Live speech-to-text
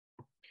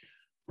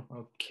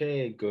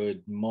Okay,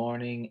 good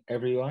morning,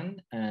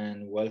 everyone,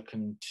 and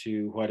welcome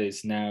to what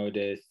is now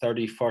the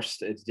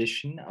 31st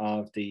edition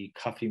of the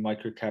Coffee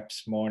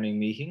Microcaps morning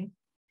meeting.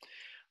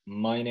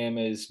 My name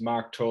is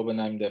Mark Tobin.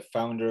 I'm the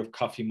founder of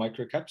Coffee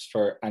Microcaps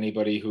for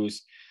anybody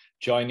who's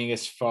joining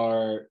us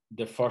for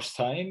the first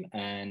time.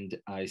 And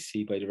I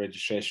see by the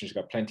registration, we've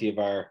got plenty of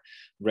our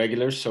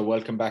regulars. So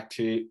welcome back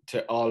to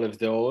all of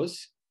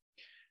those.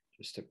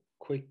 Just a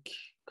quick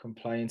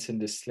compliance and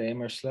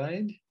disclaimer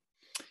slide.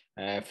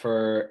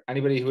 For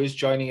anybody who is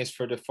joining us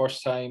for the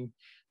first time,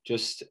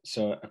 just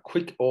so a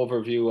quick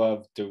overview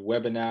of the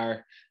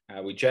webinar.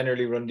 We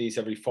generally run these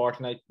every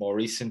fortnight. More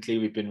recently,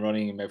 we've been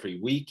running them every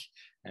week.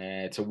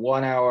 It's a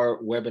 1-hour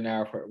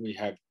webinar where we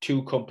have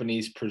two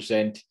companies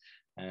present,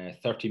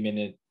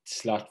 30-minute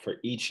slot for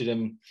each of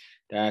them.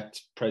 That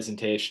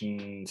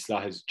presentation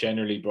slot is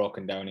generally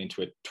broken down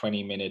into a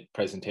 20-minute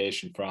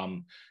presentation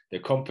from the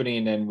company,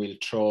 and then we'll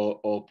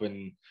throw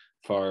open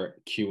for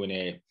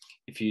Q&A.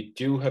 If you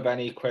do have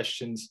any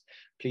questions,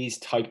 please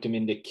type them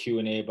in the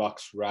Q&A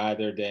box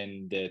rather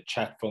than the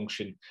chat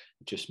function.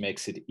 It just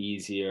makes it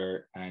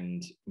easier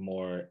and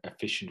more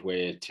efficient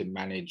way to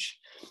manage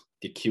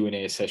the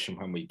Q&A session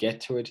when we get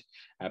to it.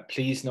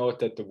 Please note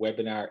that the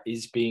webinar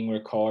is being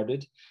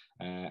recorded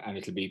and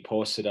it'll be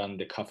posted on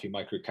the Coffee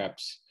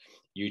Microcaps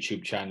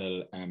YouTube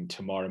channel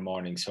tomorrow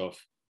morning. So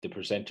if the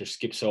presenter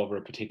skips over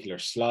a particular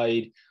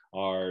slide,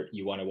 or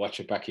you want to watch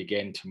it back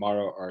again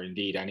tomorrow, or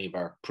indeed any of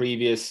our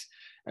previous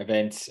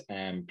events,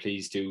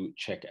 please do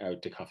check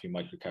out the Coffee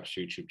Microcaps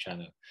YouTube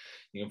channel.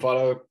 You can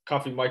follow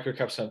Coffee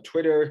Microcaps on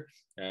Twitter,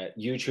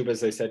 YouTube,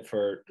 as I said,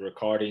 for the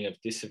recording of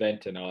this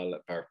event and all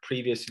of our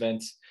previous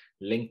events,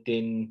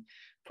 LinkedIn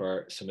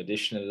for some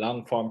additional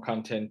long form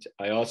content.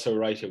 I also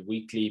write a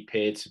weekly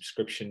paid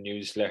subscription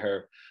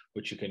newsletter,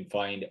 which you can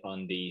find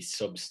on the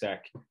Substack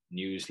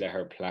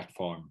newsletter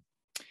platform.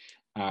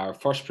 Our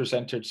first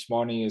presenter this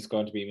morning is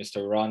going to be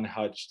Mr. Ron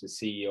Hodge, the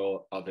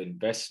CEO of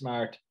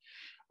InvestSMART.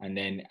 And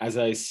then, as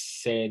I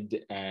said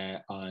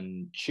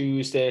on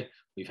Tuesday,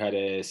 we've had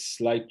a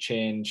slight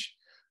change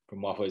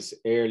from what was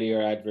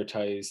earlier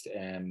advertised.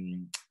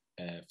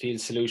 Field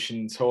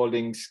Solutions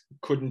Holdings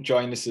couldn't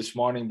join us this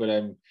morning, but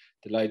I'm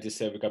delighted to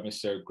say we've got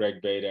Mr.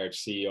 Greg Baydard,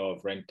 CEO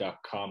of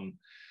rent.com.au,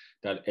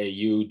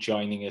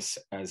 joining us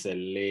as a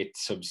late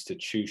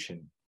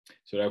substitution.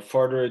 So without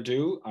further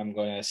ado, I'm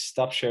going to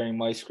stop sharing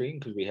my screen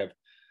because we have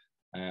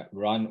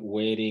Ron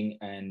waiting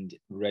and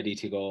ready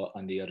to go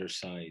on the other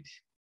side.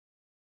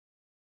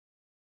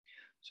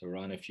 So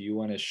Ron, if you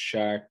want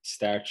to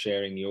start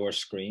sharing your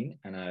screen,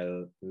 and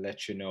I'll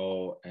let you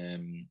know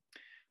when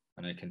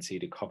I can see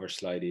the cover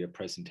slide of your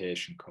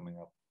presentation coming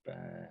up.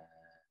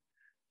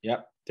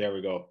 Yep, there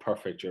we go.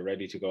 Perfect. You're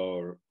ready to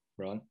go,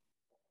 Ron.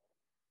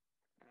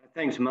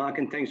 Thanks, Mark,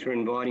 and thanks for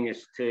inviting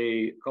us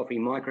to Coffee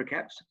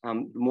Microcaps.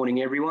 Good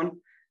morning, everyone.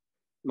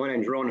 My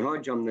name's Ron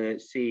Hodge. I'm the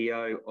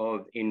CEO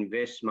of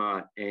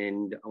InvestSMART,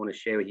 and I want to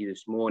share with you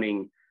this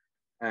morning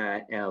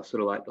our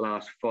sort of like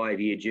last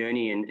 5-year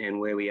journey and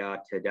where we are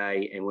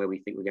today and where we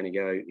think we're going to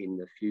go in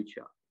the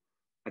future.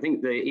 I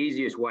think the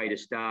easiest way to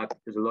start,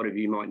 because a lot of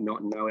you might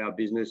not know our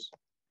business,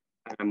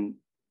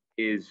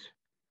 is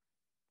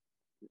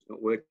it's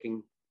not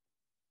working.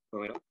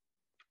 Right.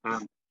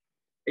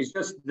 It's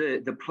just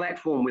the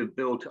platform we've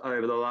built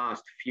over the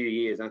last few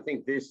years. I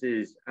think this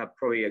is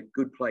probably a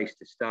good place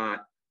to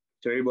start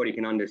so everybody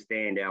can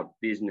understand our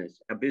business.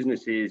 Our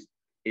business is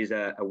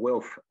a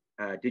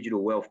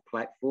digital wealth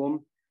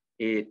platform.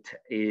 It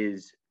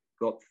is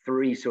got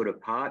 3 sort of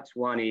parts.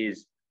 One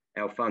is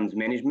our funds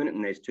management,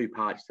 and there's 2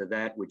 parts to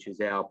that, which is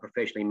our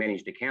professionally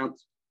managed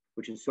accounts,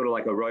 which is sort of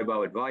like a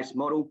robo-advice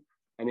model.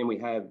 And then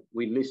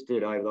we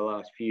listed over the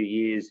last few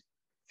years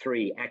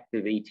 3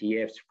 active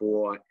ETFs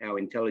for our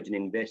intelligent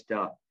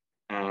investor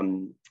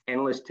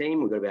analyst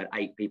team. We've got about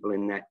 8 people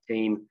in that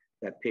team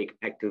that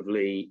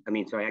actively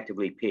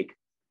pick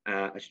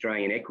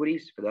Australian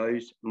equities for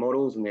those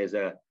models. And there's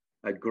a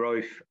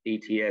growth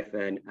ETF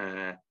and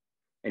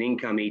an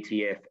income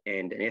ETF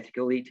and an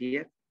ethical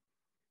ETF.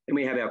 Then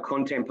we have our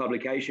content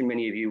publication.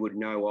 Many of you would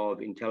know of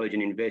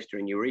Intelligent Investor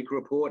and Eureka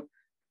Report.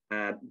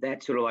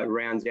 That sort of like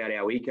rounds out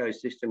our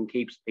ecosystem,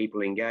 keeps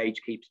people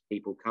engaged, keeps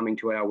people coming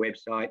to our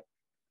website.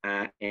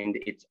 And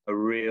it's a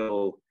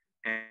real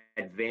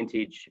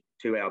advantage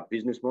to our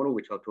business model,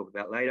 which I'll talk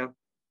about later.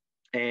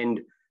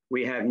 And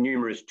we have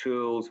numerous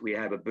tools. We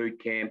have a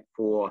boot camp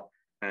for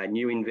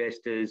new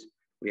investors.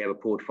 We have a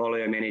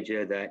portfolio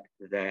manager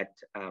that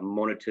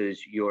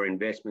monitors your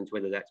investments,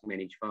 whether that's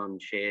managed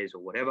funds, shares,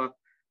 or whatever.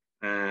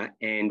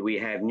 And we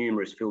have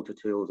numerous filter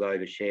tools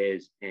over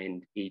shares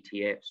and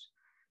ETFs.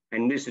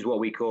 And this is what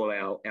we call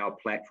our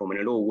platform, and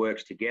it all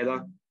works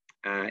together.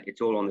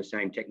 It's all on the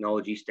same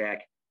technology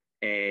stack.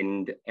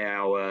 And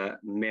our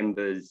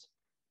members,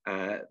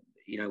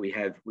 we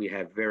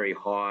have very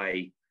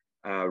high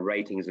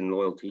ratings and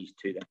loyalties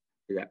to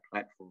that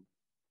platform.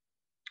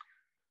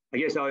 I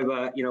guess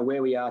over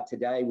where we are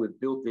today, we've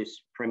built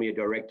this premier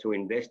direct to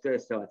investor,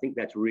 so I think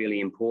that's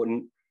really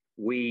important.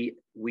 We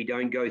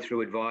don't go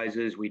through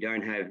advisors, we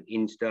don't have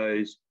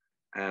instos.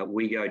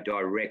 we go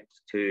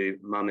direct to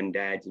mum and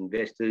dad's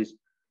investors.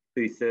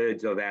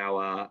 2/3 of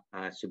our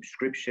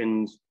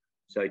subscriptions,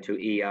 so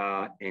to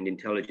ER and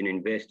Intelligent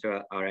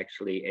Investor, are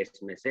actually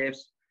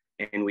SMSFs,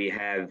 and we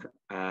have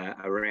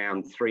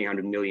around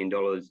 $300 million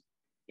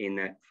in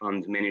that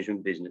funds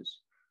management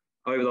business.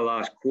 Over the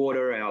last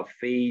quarter, our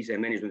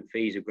management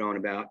fees have grown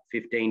about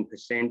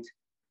 15%.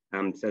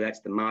 So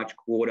that's the March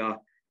quarter.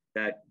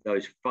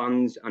 Those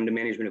funds under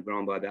management have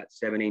grown by about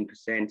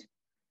 17%.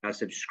 Our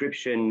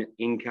subscription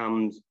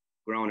income's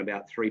grown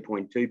about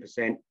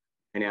 3.2%,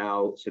 and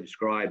our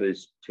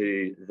subscribers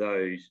to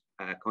those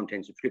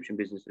content subscription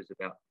businesses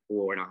about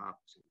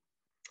 4.5%.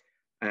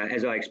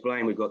 As I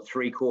explained, we've got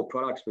 3 core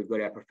products. We've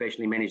got our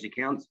professionally managed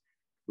accounts,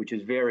 which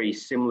is very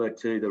similar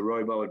to the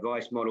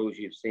robo-advice models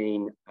you've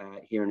seen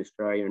here in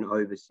Australia and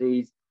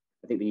overseas.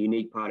 I think the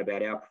unique part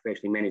about our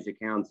professionally managed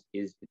accounts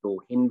is it's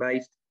all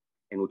HIN-based,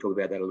 and we'll talk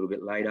about that a little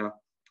bit later.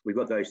 We've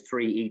got those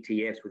 3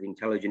 ETFs with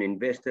Intelligent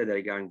Investor that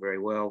are going very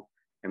well,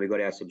 and we've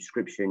got our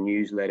subscription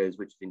newsletters,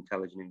 which is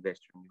Intelligent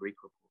Investor and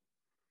Eureka Report.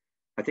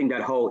 I think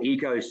that whole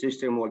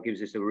ecosystem, what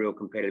gives us a real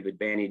competitive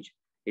advantage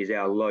is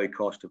our low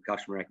cost of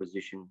customer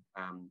acquisition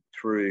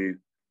through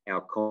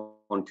our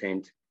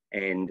content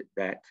and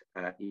that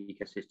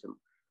ecosystem.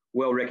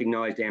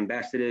 Well-recognised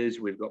ambassadors.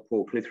 We've got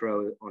Paul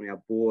Clitheroe on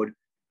our board.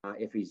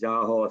 Effie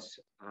Zahos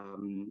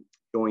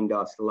joined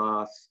us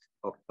last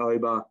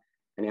October,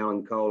 and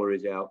Alan Kohler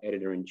is our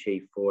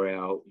editor-in-chief for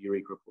our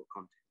Eureka Report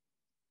content.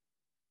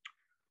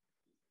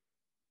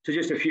 So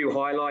just a few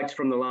highlights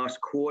from the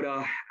last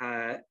quarter.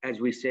 As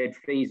we said,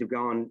 fees have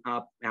gone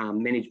up.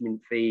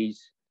 Management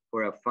fees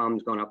for our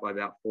funds gone up by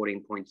about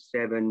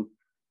 14.7.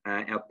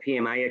 Our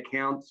PMA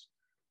accounts,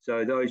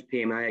 so those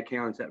PMA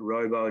accounts at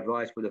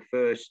robo-advice were the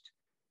first,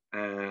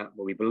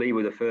 we believe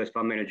we're the first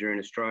fund manager in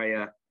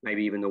Australia,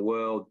 maybe even the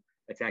world,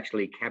 that's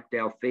actually capped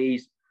our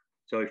fees.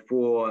 So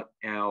for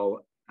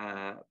our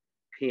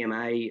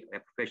PMA, our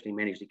professionally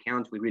managed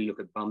accounts, we really look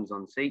at bums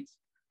on seats,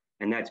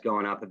 and that's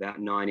gone up about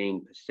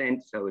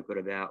 19%. So we've got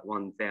about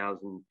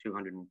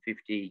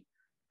 1,250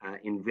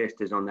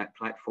 investors on that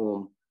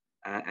platform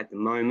at the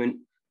moment.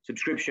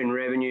 Subscription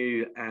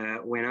revenue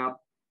went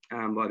up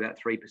by about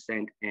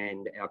 3%,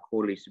 and our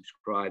quarterly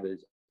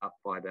subscribers up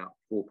by about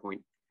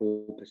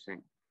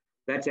 4.4%.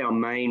 That's our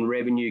main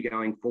revenue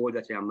going forward.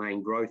 That's our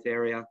main growth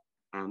area.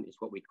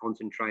 It's what we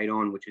concentrate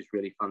on, which is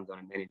really funds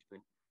under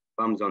management,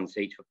 bums on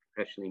seats for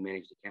professionally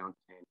managed accounts,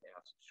 and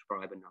our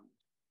subscriber numbers.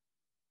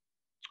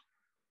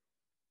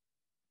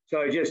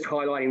 So just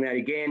highlighting that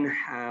again,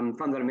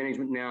 funds under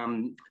management now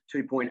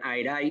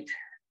 2.88.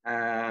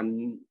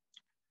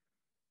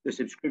 The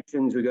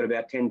subscriptions, we've got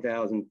about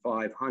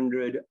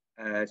 10,500.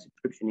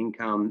 Subscription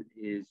income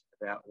is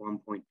about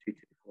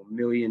 1.224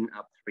 million,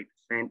 up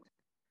 3%.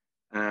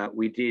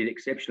 We did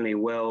exceptionally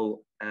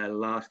well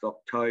last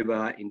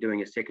October in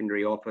doing a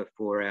secondary offer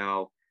for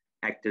our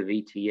active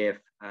ETF,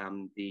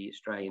 the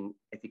Australian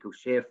Ethical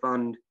Share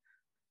Fund,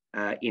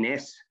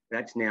 INS.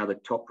 That's now the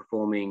top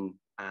performing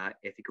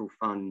ethical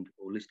fund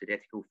or listed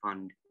ethical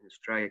fund in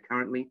Australia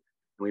currently.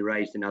 And we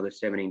raised another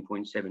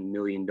 $17.7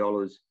 million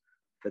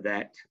for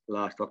that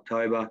last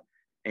October.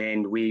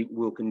 And we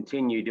will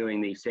continue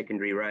doing these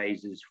secondary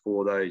raises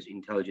for those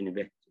Intelligent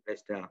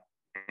Investor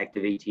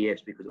active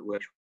ETFs because it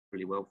works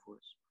really well for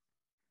us.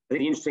 I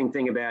think the interesting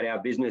thing about our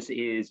business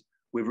is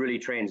we've really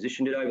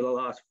transitioned it over the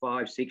last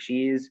 5-6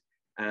 years.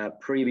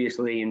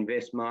 Previously,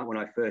 InvestSMART, when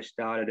I first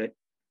started it,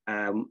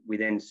 we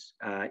then,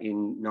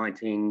 in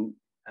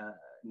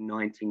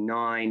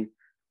 1999,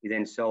 we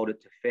then sold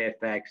it to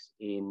Fairfax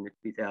in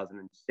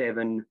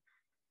 2007.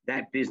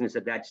 That business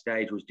at that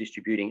stage was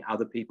distributing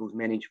other people's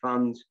managed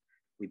funds.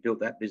 We built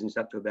that business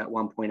up to about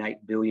 $1.8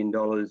 billion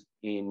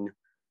in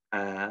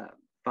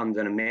funds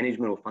under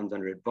management or funds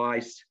under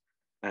advice.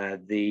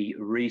 The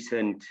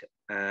recent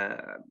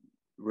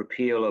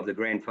repeal of the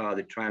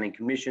grandfathered trailing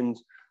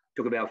commissions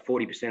took about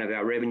 40% of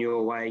our revenue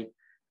away.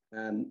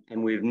 And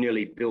we've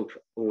nearly built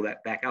all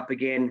that back up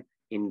again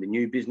in the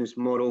new business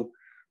model.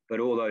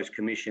 But all those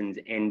commissions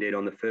ended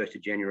on the 1st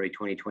of January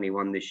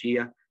 2021 this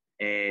year.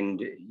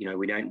 And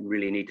we don't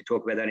really need to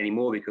talk about that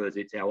anymore because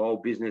it's our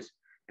old business.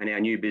 And our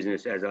new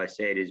business, as I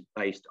said, is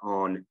based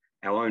on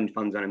our own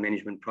funds under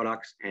management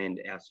products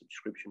and our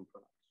subscription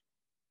products.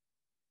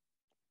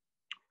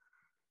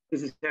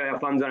 This is how our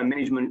funds under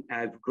management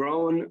have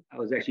grown. I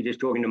was actually just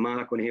talking to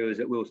Mark when he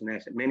was at Wilson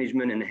Asset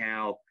Management, and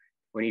how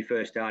when he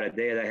first started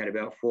there, they had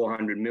about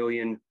 400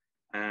 million.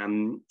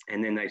 And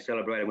then they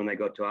celebrated when they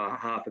got to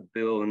 $500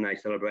 million, and they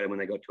celebrated when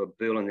they got to $1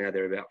 billion, and now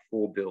they're about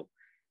 $4 billion.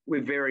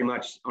 We're very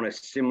much on a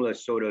similar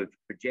sort of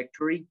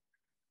trajectory.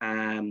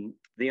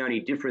 The only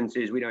difference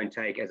is we don't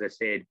take, as I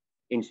said,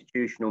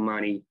 institutional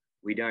money.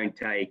 We don't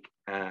take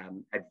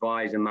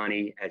advisor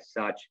money as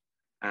such.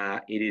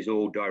 It is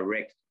all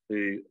direct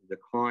to the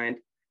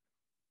client.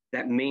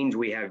 That means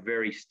we have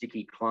very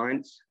sticky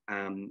clients,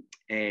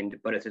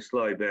 but it's a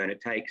slow burn.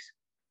 It takes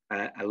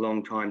a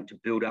long time to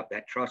build up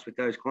that trust with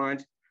those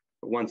clients.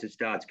 But once it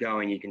starts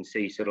going, you can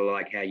see sort of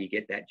like how you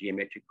get that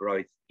geometric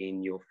growth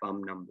in your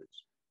FUM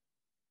numbers.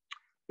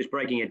 just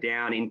breaking it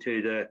down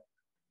into the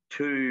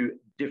two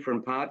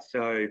different parts.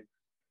 So,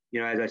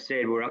 as I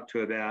said, we're up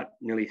to about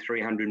nearly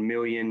 300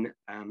 million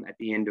at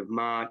the end of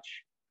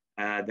March.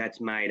 That's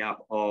made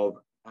up of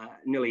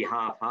nearly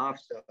half-half.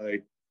 So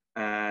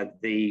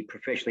the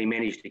professionally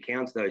managed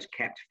accounts, those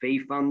capped fee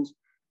funds,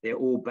 they're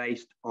all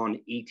based on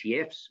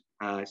ETFs.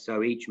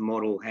 So each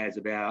model has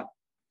about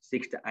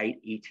 6 to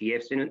 8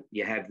 ETFs in it.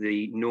 You have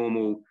the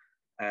normal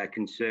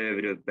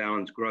conservative,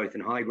 balanced growth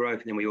and high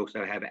growth. And then we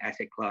also have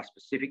asset class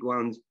specific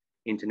ones,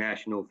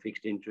 international,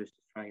 fixed interest,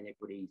 Australian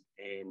equities,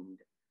 and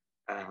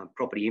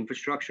property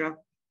infrastructure.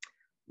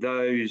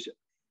 Those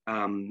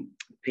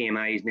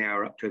PMAs now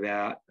are up to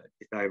about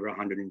just over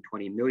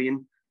 120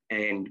 million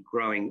and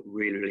growing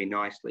really, really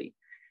nicely.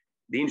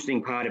 The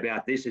interesting part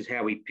about this is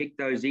how we pick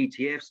those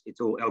ETFs. It's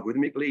all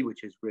algorithmically,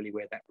 which is really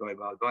where that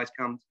global advice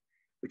comes,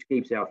 which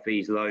keeps our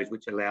fees low,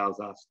 which allows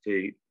us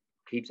to,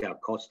 keeps our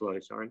costs low,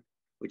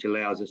 which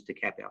allows us to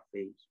cap our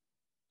fees.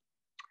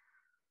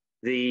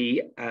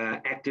 The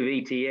active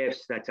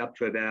ETFs, that's up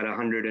to about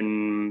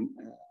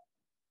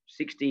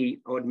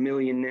 160 odd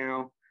million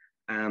now,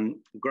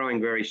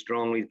 growing very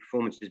strongly. The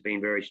performance has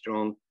been very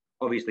strong,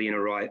 obviously in a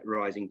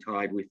rising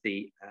tide with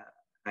the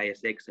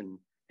ASX and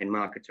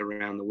markets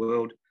around the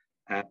world.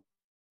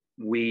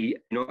 We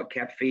not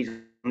cap fees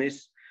on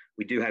this.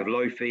 We do have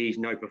low fees,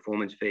 no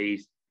performance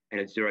fees,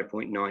 and it's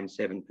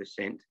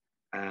 0.97%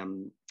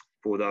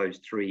 for those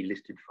three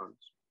listed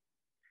funds.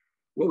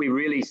 What we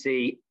really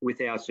see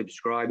with our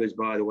subscribers,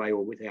 by the way,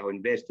 or with our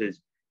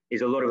investors,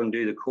 is a lot of them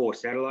do the core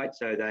satellite.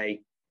 So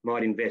they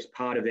might invest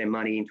part of their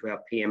money into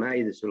our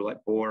PMA, the sort of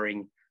like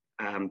boring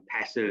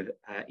passive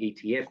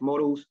ETF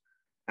models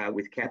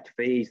with capped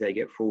fees. They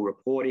get full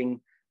reporting.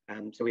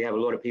 So we have a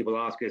lot of people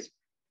ask us,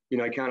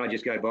 can't I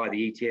just go buy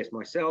the ETFs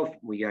myself?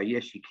 We go,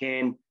 yes, you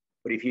can.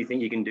 But if you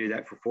think you can do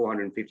that for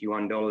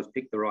 $451,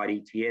 pick the right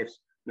ETFs.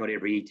 Not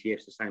every ETF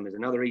is the same as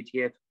another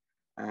ETF.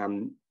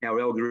 Our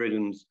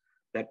algorithms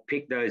that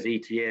pick those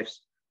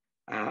ETFs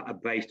are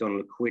based on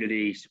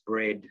liquidity,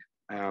 spread,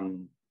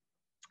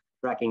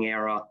 tracking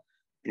error.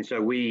 And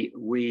so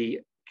we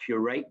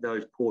curate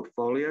those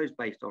portfolios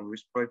based on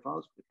risk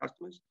profiles for the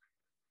customers,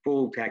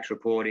 full tax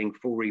reporting,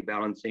 full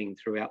rebalancing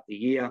throughout the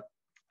year.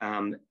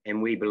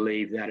 And we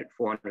believe that at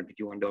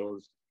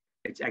 $451,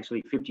 it's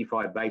actually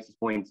 55 basis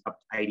points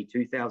up to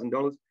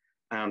 $82,000.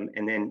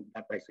 And then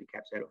that basically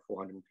caps out at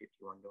 $451.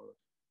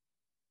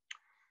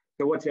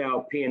 So what's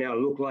our P&L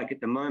look like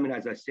at the moment?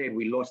 As I said,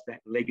 we lost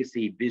that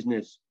legacy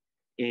business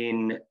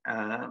on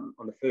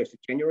the 1st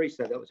of January.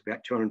 So that was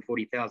about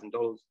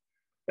 $240,000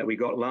 that we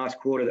got last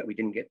quarter that we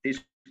didn't get this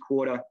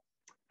quarter.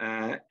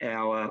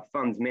 Our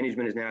funds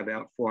management is now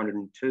about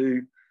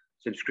 402,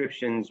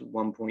 subscriptions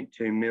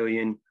 1.2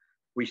 million.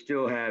 We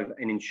still have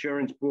an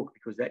insurance book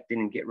because that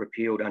didn't get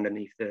repealed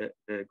underneath the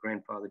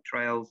grandfather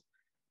trails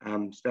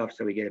stuff.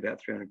 So we get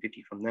about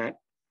 350 from that.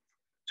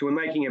 So we're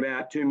making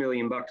about $2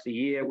 million a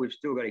year. We've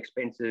still got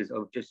expenses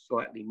of just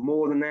slightly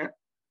more than that,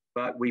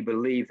 but we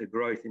believe the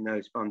growth in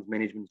those funds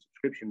management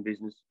subscription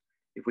business,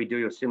 if we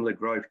do a similar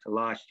growth to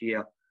last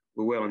year,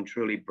 we're well and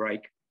truly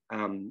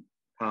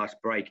past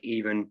break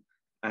even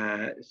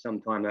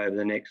sometime over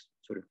the next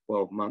sort of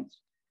 12 months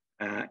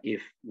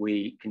if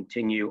we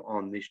continue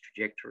on this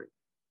trajectory.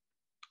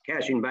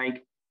 Cash in bank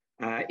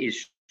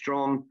is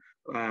strong.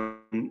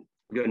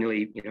 We've got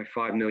nearly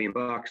 $5 million.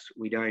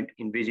 We don't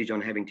envisage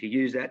on having to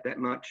use that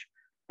much,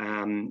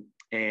 but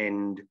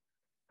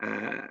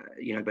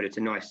it's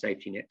a nice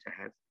safety net to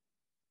have.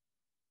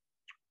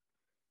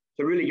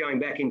 So really going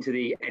back into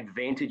the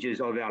advantages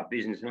of our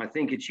business, and I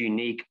think it's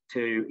unique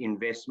to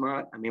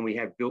InvestSMART. I mean, we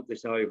have built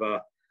this over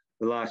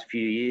the last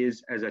few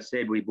years. As I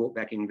said, we bought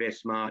back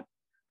InvestSMART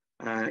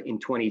in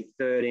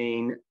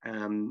 2013.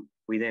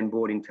 We then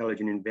bought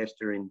Intelligent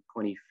Investor in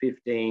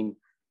 2015.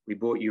 We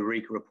bought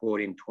Eureka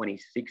Report in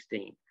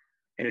 2016.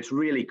 And it's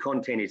really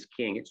content is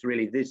king. It's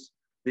really this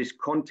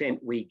content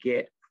we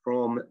get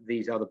from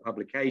these other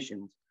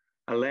publications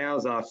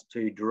allows us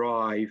to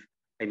drive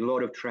a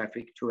lot of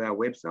traffic to our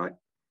website.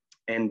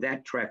 And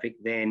that traffic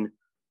then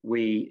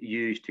we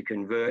use to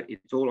convert.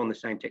 It's all on the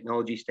same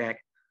technology stack.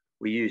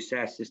 We use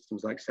SaaS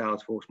systems like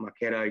Salesforce,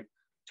 Marketo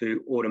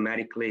to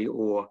automatically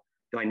or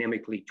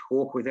dynamically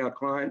talk with our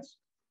clients.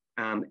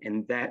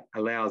 And that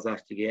allows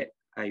us to get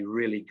a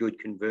really good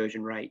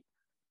conversion rate,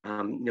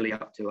 nearly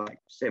up to like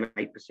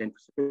 7-8% for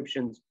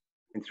subscriptions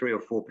and 3 or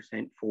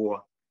 4%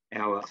 for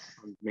our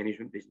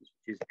management business,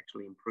 which is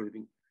actually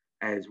improving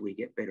as we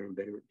get better and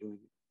better at doing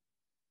it.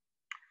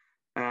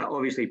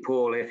 Obviously,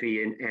 Paul,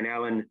 Effie, and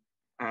Alan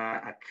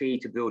are key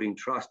to building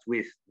trust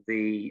with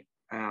the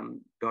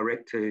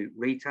direct to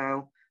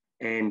retail,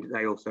 and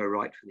they also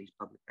write for these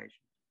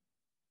publications.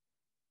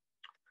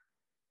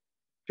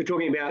 So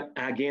talking about,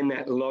 again,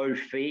 that low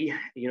fee,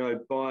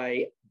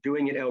 by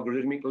doing it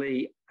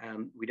algorithmically,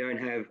 we don't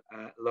have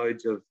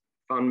loads of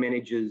fund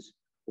managers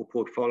or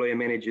portfolio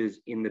managers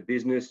in the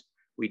business.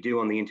 We do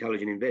on the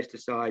Intelligent Investor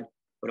side,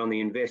 but on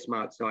the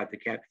InvestSMART side for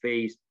cap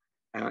fees,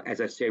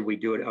 as I said, we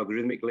do it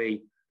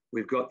algorithmically.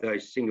 We've got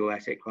those single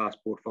asset class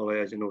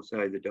portfolios and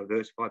also the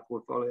diversified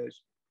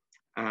portfolios.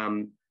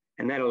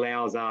 And that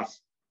allows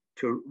us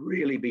to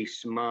really be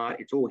smart.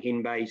 It's all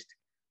HIN-based.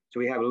 So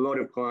we have a lot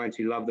of clients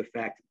who love the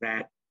fact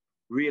that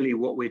really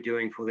what we're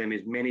doing for them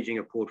is managing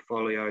a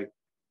portfolio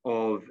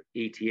of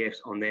ETFs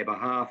on their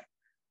behalf.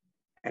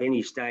 At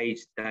any stage,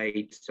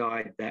 they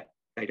decide that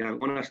they don't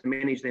want us to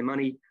manage their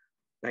money.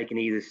 They can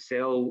either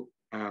sell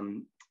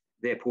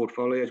their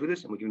portfolios with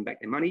us and we give them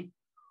back their money,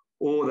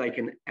 or they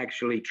can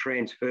actually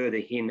transfer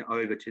the HIN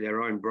over to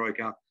their own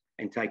broker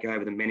and take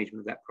over the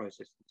management of that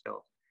process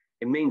themselves.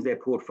 It means their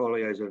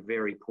portfolios are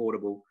very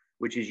portable,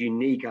 which is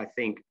unique, I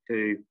think,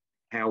 to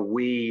how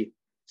we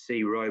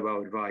see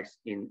robo-advice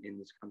in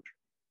this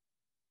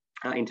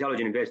country.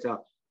 Intelligent Investor,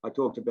 I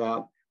talked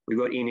about, we've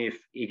got INF,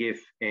 IGF,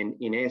 and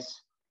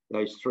INS,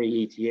 those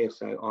three ETFs,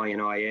 so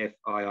INIF,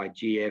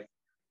 IIGF,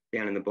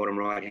 down in the bottom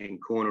right-hand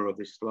corner of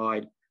this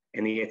slide,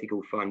 and the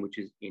ethical fund, which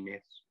is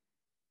INS.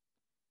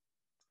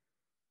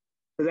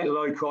 So that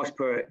low cost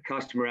per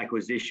customer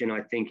acquisition,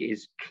 I think,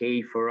 is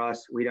key for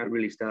us. We don't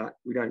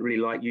really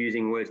like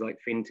using words like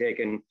fintech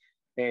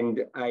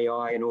and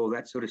AI and all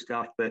that sort of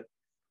stuff, but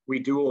we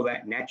do all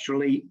that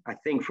naturally. I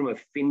think from a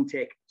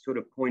fintech sort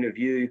of point of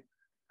view,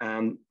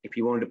 if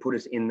you wanted to put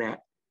us in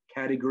that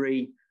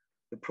category,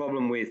 the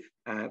problem with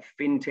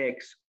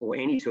fintechs or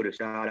any sort of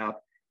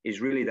startup is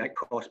really that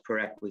cost per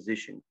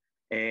acquisition.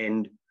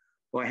 And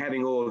by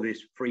having all of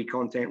this free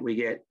content, we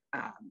get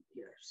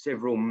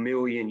several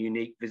million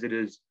unique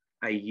visitors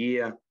a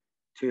year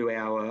to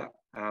our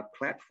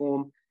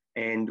platform,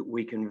 and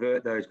we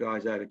convert those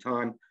guys over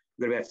time.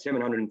 We've got about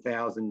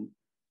 700,000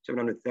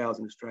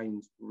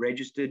 Australians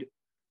registered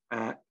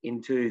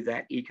into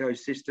that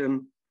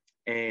ecosystem,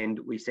 and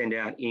we send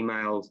out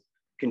emails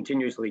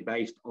continuously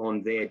based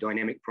on their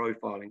dynamic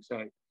profiling.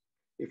 So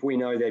if we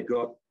know they've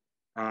got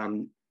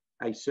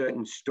a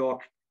certain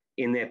stock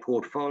in their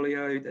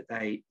portfolio that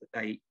they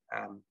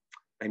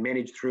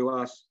manage through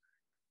us,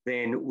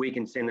 then we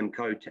can send them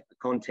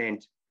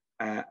content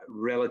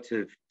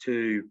relative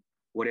to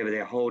whatever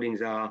their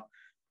holdings are.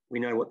 We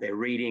know what they're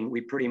reading.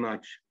 We pretty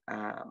much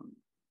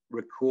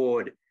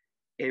record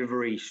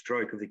every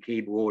stroke of the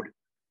keyboard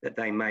that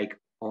they make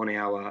on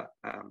our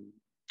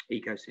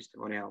ecosystem,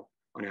 on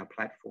our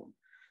platform.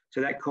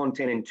 So that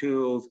content and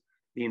tools,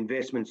 the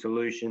investment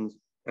solutions,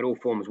 that all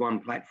forms one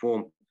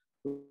platform,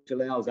 which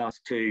allows us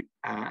to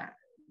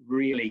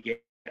really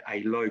get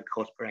a low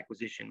cost per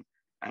acquisition,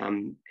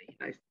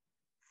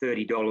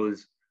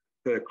 $30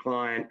 per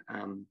client,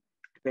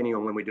 depending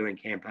on when we're doing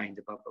campaigns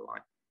above the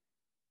line.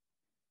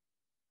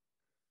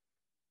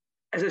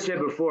 As I said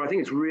before, I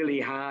think it's really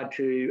hard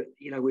to,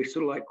 we're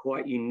sort of like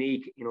quite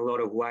unique in a lot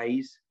of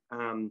ways,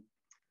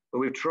 but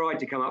we've tried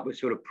to come up with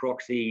sort of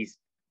proxies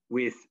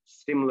with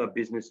similar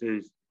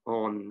businesses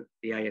on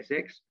the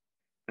ASX.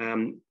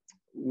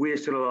 We're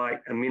sort of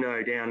like a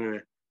minnow down in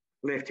the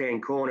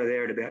left-hand corner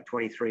there at about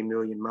 23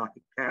 million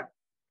market cap.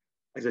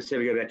 As I said,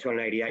 we've got about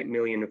 288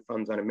 million of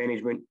funds under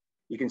management.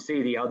 You can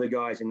see the other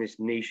guys in this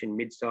niche and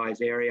mid-size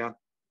area.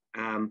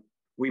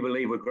 We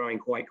believe we're growing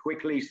quite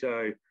quickly,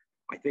 so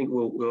I think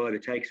we'll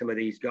overtake some of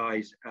these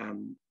guys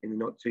in the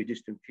not too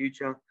distant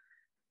future.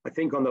 I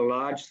think on the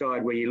large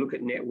side, where you look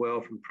at net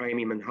wealth and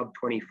premium and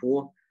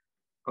Hub24,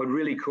 I would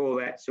really call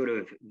that sort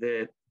of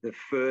the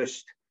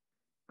first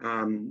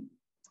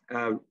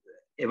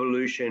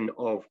evolution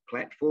of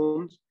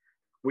platforms.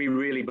 We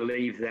really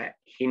believe that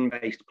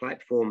HIN-based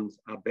platforms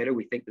are better.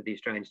 We think that the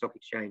Australian Stock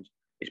Exchange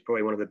is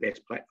probably one of the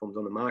best platforms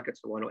on the market,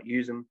 so why not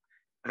use them?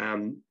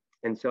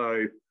 And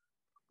so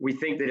we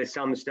think that at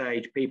some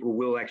stage, people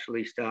will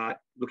actually start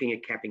looking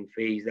at capping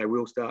fees. They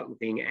will start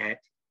looking at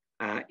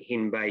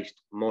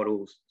HIN-based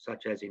models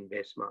such as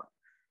InvestSMART.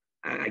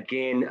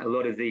 Again, a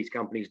lot of these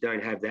companies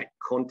don't have that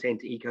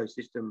content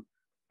ecosystem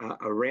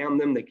around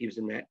them that gives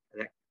them that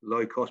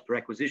low cost per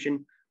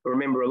acquisition. But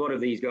remember, a lot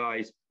of these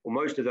guys, or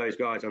most of those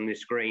guys on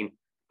this screen,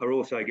 are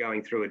also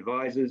going through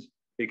advisors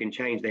who can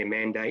change their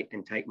mandate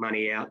and take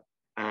money out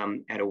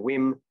at a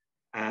whim.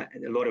 A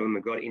lot of them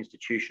have got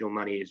institutional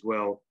money as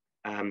well,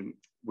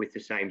 with the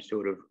same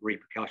sort of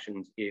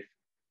repercussions if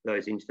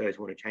those instos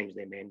want to change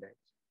their mandates.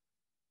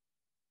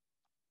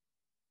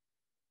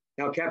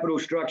 Our capital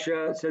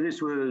structure, so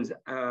this was,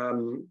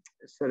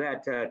 so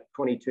that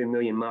 22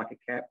 million market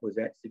cap was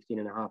at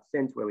 16.5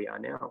 cents where we are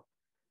now.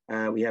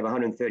 We have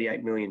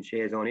 138 million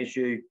shares on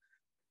issue.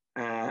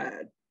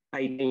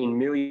 18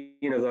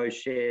 million of those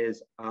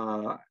shares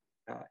are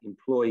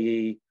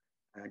employee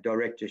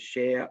director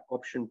share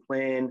option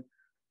plan.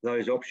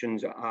 Those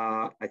options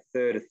are a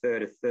third,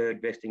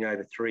 vesting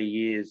over 3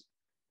 years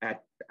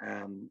at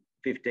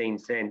 15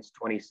 cents,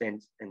 20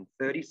 cents, and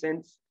 30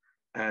 cents.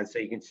 So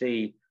you can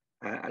see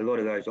a lot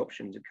of those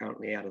options are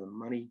currently out of the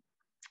money.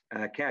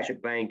 Cash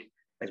at bank,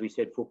 as we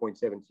said,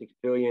 4.76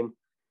 billion.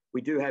 We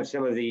do have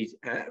some of these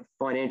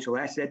financial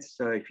assets.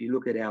 So if you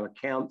look at our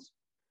accounts,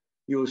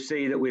 you'll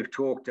see that we've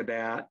talked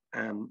about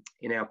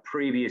in our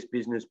previous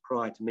business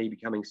prior to me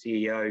becoming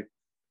CEO,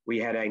 we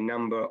had a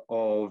number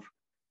of,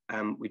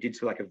 we did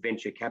sort of like a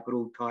venture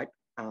capital type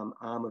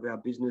arm of our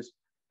business,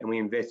 and we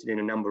invested in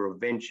a number of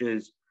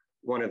ventures,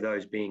 one of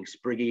those being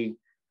Spriggy.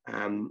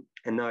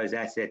 and those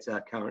assets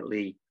are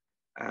currently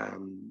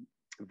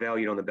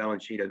valued on the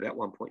balance sheet at about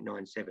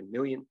 1.97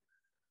 million.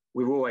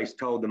 We've always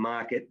told the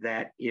market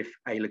that if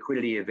a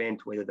liquidity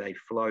event, whether they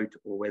float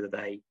or whether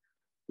they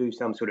do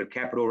some sort of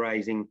capital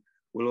raising,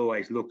 we'll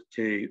always look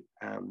to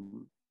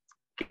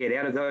get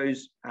out of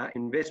those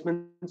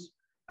investments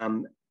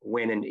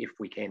when and if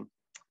we can.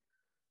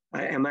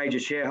 Our major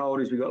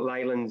shareholders, we've got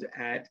Leyland's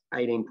at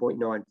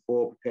 18.94,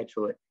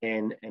 Perpetual at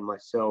 10, and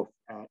myself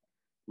at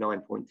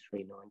 9.39%.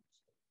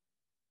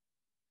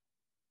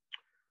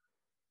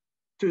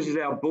 So this is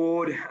our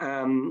board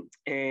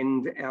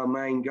and our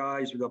main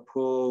guys. We've got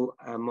Paul,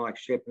 Mike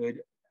Shepherd,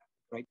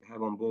 great to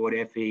have on board,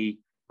 Effie,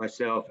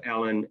 myself,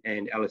 Alan,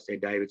 and Alistair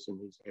Davidson,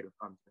 who's head of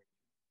funds.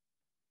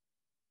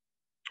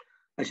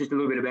 That's just a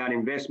little bit about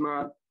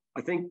InvestSMART.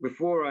 I think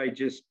before I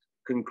just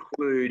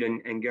conclude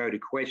and go to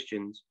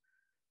questions,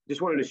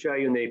 just wanted to show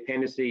you in the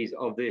appendices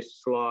of this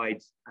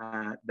slides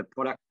the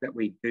products that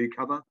we do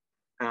cover.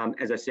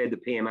 As I said, the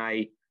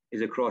PMA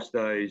is across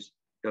those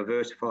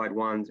diversified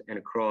ones and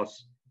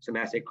across some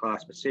asset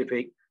class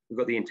specific. We've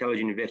got the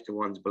intelligent investor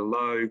ones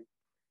below.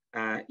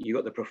 You've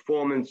got the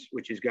performance,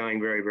 which is going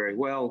very, very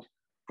well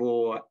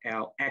for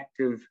our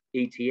active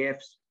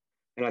ETFs.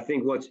 And I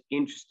think what's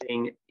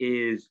interesting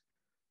is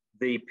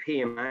the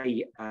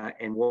PMA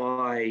and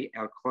why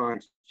our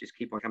clients just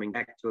keep on coming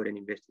back to it and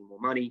investing more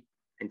money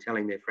and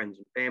telling their friends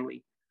and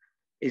family,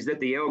 is that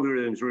the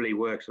algorithms really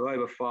work. So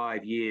over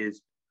 5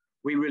 years,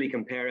 we really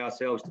compare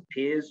ourselves to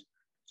peers.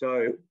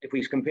 So if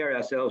we compare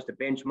ourselves to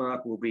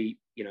benchmark, we'll be,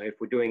 if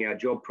we're doing our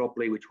job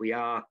properly, which we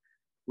are,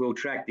 we'll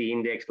track the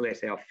index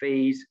less our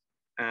fees.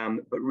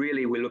 But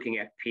really, we're looking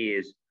at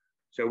peers.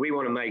 So we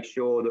want to make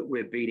sure that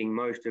we're beating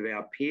most of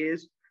our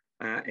peers.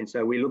 And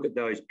so we look at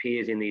those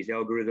peers in these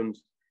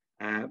algorithms,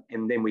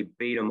 and then we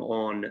beat them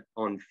on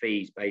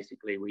fees,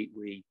 basically.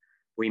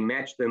 We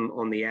match them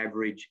on the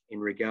average in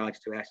regards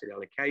to asset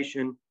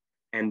allocation,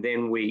 and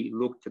then we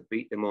look to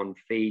beat them on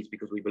fees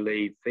because we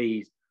believe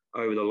fees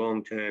over the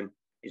long term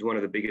is one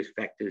of the biggest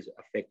factors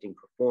affecting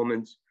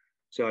performance.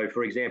 So,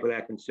 for example,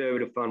 our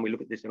conservative fund, we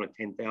look at this on a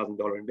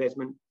 $10,000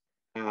 investment.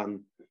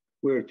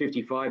 We're at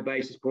 55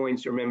 basis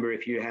points. Remember,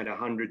 if you had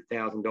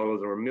 $100,000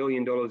 or $1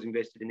 million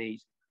invested in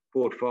these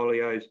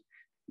portfolios,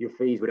 your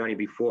fees would only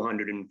be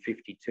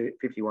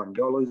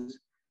 $451.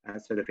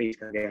 So the fees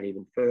come down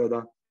even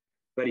further.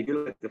 But if you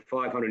look at the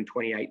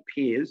 528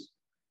 peers,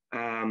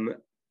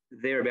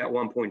 they're about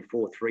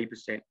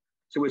 1.43%.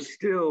 So we're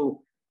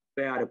still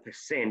about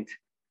 1%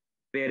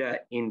 better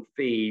in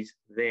fees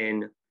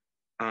than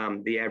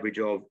the average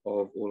of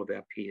all of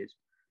our peers.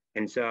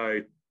 And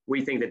so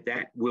we think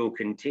that will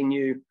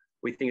continue.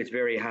 We think it's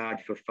very hard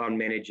for fund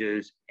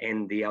managers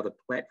and the other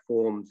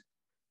platforms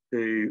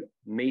to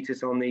meet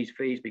us on these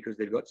fees because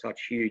they've got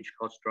such huge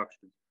cost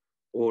structures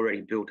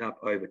already built up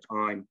over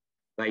time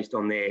based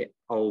on their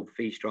old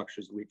fee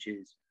structures, which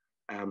is,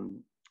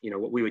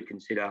 what we would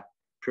consider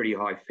pretty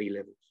high fee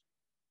levels.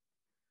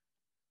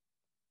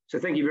 So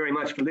thank you very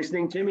much for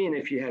listening to me. And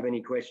if you have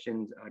any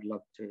questions, I'd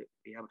love to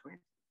be able to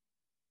answer.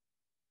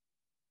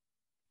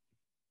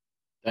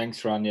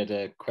 Thanks, Rania.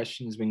 The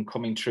questions been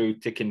coming through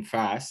thick and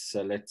fast.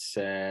 So let's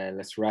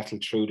rattle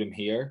through them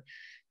here.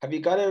 Have you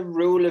got a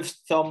rule of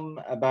thumb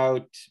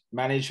about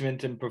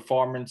management and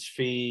performance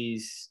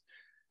fees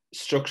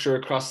structure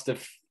across the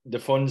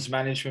funds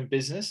management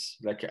business?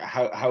 Like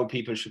how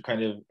people should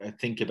kind of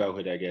think about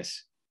it, I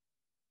guess.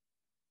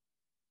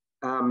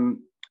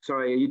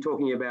 Sorry, are you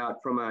talking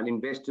about from an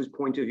investor's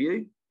point of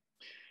view?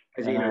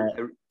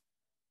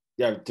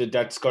 Yeah,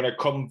 that's going to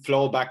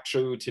flow back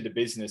through to the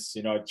business.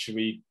 Should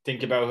we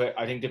think about it?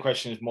 I think the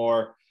question is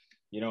more,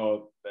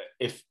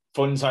 if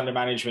funds under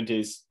management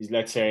is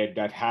let's say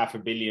that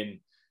 $500 million,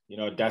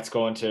 that's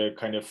going to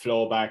kind of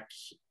flow back.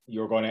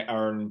 You're going to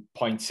earn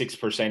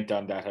 0.6%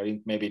 on that. I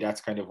think maybe that's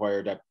kind of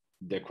where the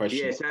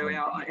question. Yeah, so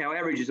our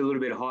average is a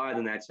little bit higher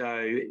than that.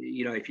 So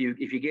if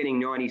you're getting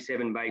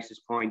 97 basis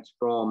points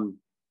from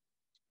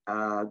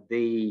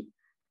the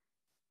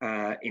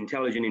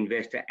intelligent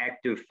investor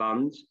active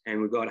funds,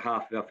 and we've got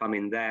half of our fund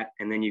in that,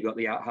 and then you've got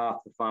the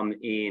half the fund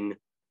in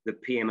the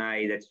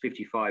PMA that's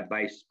 55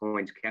 basis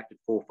points capped at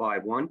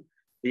 451.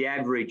 The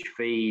average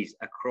fees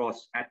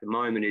across at the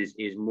moment is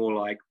more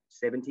like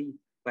 70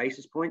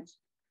 basis points.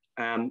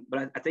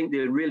 But I think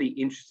the really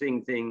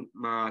interesting thing,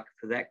 Mark,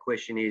 for that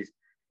question is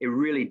it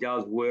really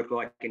does work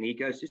like an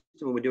ecosystem.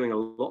 We're doing a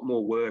lot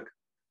more work.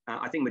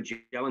 I think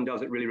Magellan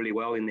does it really, really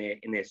well in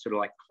their sort of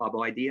like club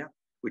idea,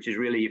 which is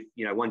really,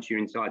 once you're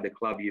inside the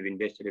club, you've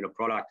invested in a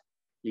product,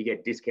 you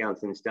get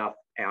discounts and stuff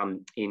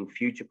in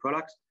future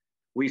products.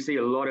 We see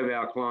a lot of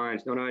our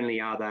clients, not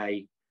only are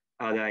they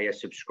a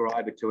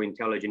subscriber to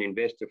Intelligent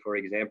Investor, for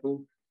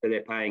example, so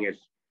they're paying us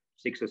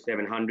 $600 or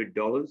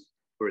 $700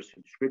 for a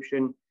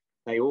subscription.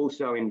 They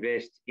also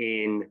invest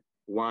in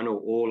one or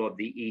all of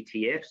the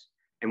ETFs.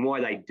 And why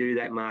they do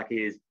that, Mark,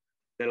 is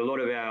that a lot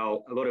of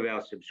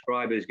our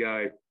subscribers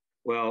go,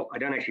 well, I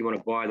don't actually want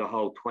to buy the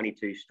whole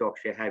 22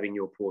 stocks you have in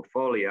your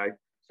portfolio,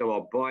 so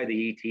I'll buy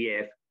the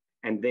ETF,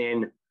 and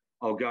then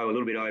I'll go a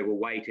little bit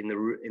overweight in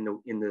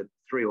the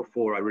 3 or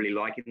 4 I really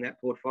like in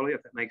that portfolio,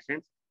 if that makes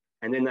sense.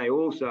 And then they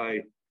also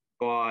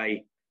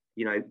buy,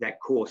 that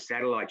core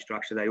satellite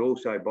structure. They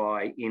also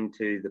buy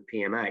into the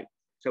PMA.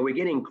 So we're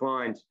getting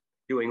clients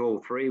doing all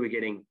 3. We're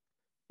getting,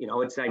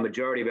 I'd say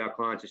majority of our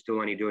clients are still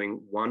only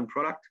doing 1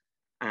 product,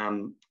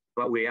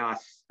 but we are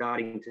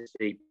starting to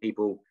see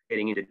people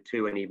getting into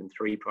 2 and even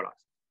 3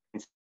 products.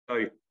 And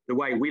so the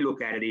way we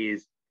look at it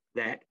is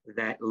that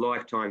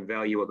lifetime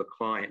value of a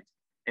client.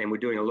 And we're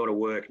doing a lot of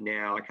work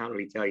now. I can't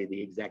really tell you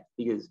the exact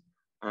figures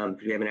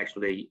because we haven't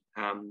actually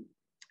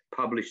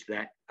published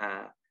that,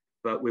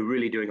 but we're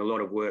really doing a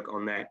lot of work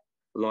on that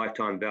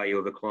lifetime value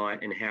of a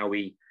client and how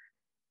we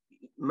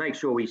make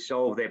sure we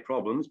solve their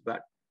problems,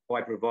 but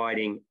by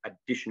providing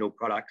additional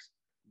products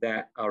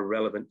that are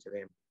relevant to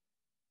them.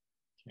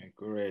 Okay,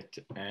 great.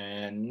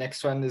 And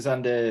next one is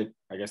on the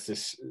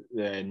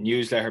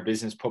newsletter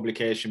business,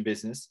 publication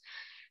business.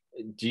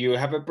 Do you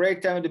have a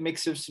breakdown of the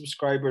mix of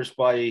subscribers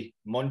by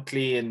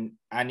monthly and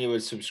annual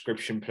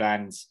subscription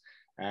plans,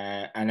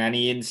 and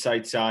any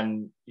insights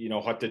on,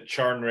 what the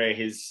churn rate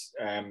is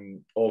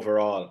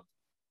overall?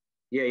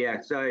 Yeah.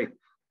 So,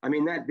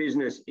 that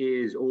business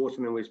is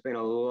awesome, and we've spent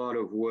a lot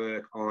of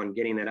work on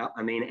getting that up.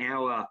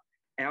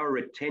 Our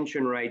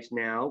retention rates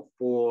now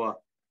for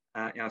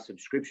our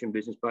subscription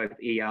business, both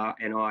ER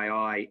and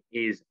II,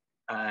 is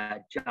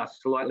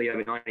just slightly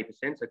over 90%.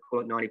 So call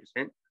it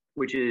 90%,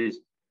 which is,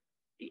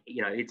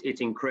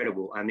 it's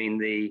incredible.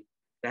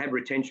 They have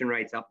retention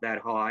rates up that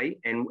high,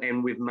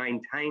 and we've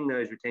maintained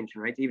those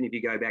retention rates. Even if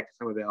you go back to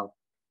some of our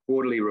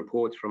quarterly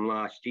reports from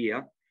last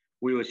year,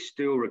 we were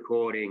still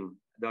recording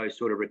those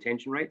sort of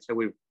retention rates. So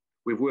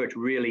we've worked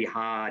really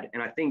hard,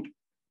 and I think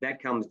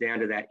that comes down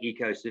to that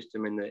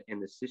ecosystem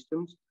and the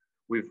systems.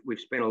 We've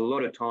spent a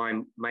lot of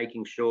time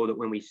making sure that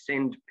when we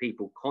send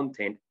people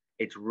content,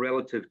 it's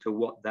relative to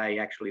what they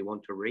actually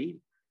want to read.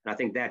 And I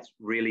think that's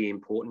really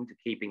important to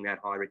keeping that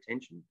high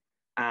retention.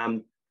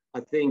 I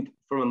think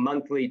from a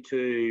monthly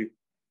to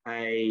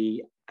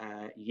a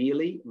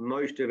yearly,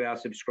 most of our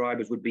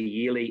subscribers would be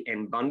yearly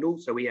and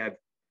bundled. So we have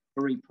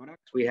 3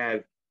 products. We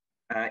have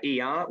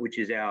ER, which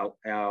is our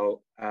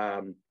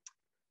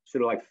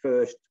sort of like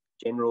first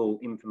general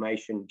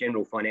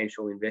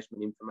financial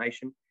investment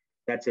information.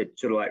 That's at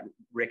sort of like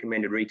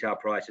recommended retail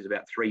price is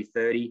about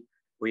 $330.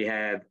 We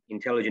have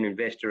Intelligent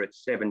Investor at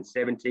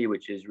 $770,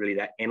 which is really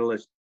that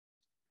analyst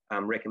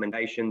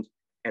recommendations.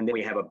 And then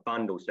we have a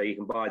bundle, so you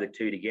can buy the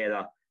 2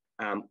 together,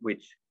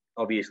 which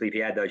obviously if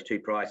you add those 2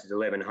 prices,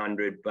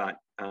 $1,100, but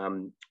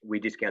we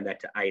discount that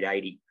to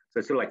 $880. So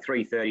it's sort of like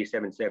 $330,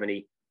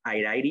 $770,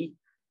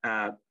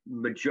 $880.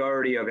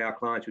 Majority of our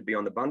clients would be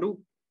on the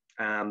bundle.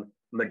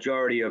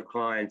 Majority of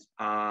clients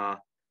are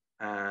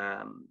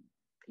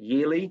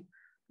yearly.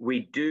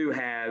 We do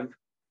have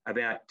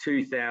about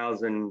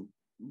 2,000,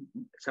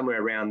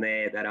 somewhere around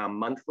there, that are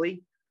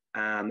monthly.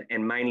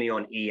 And mainly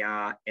on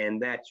ER,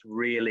 and that's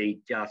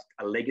really just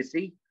a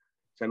legacy.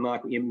 So,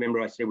 Mark, you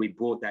remember I said we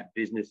bought that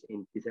business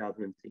in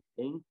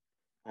 2016.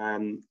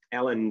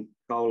 Alan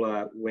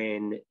Kohler,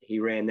 when he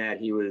ran that,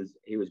 he was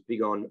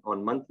big on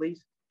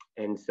monthlies,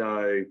 and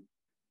so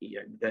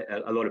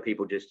a lot of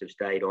people just have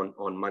stayed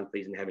on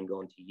monthlies and haven't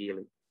gone to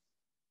yearly.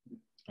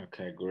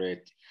 Okay,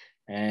 great.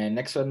 And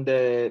next one,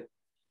 the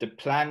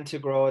plan to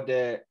grow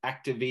the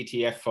active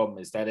ETF fund,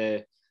 is that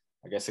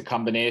a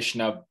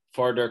combination of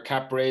further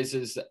cap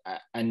raises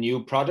and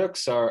new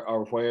products,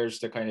 or where's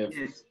the kind of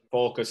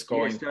focus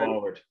going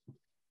forward?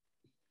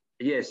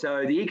 Yeah,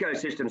 so the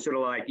ecosystem sort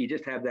of like, you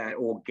just have that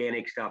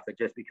organic stuff that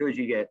just because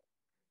you get,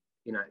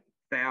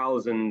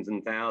 thousands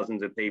and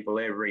thousands of people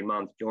every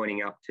month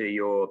joining up to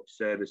your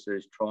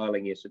services,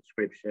 trialing your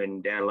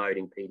subscription,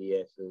 downloading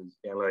PDFs,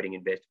 downloading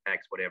investor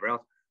packs, whatever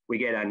else, we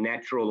get a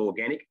natural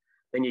organic.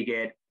 Then you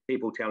get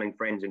people telling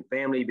friends and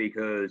family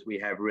because we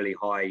have really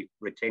high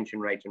retention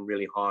rates and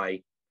really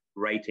high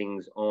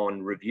ratings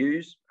on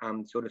reviews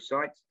sort of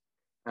sites.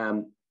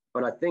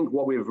 But I think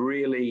what we've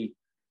really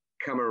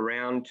come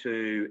around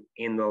to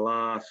in the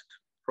last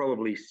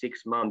probably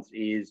 6 months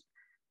is,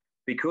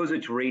 because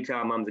it's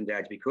retail mums and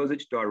dads, because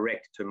it's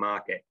direct to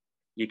market,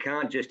 you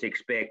can't just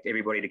expect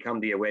everybody to come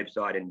to your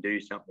website and do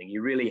something.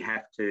 You really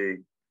have to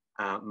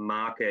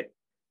market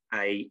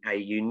a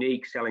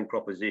unique selling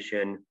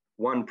proposition,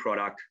 one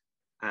product,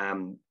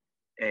 and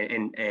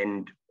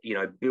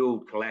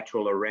build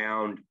collateral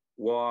around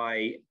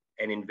why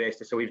an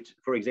investor. So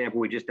for example,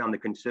 we've just done the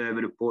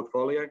conservative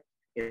portfolio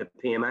in the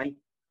PMA.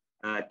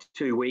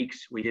 2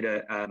 weeks, we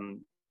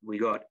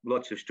got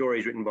lots of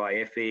stories written by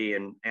Effie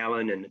and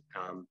Alan and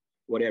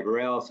whatever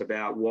else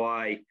about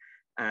why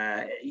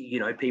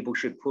people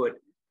should put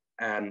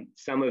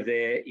some of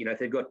their, if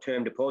they've got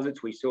term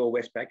deposits. We saw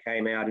Westpac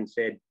came out and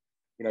said,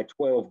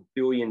 $12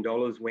 billion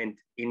went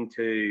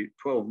into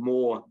 12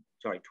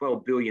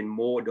 billion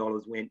more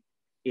dollars went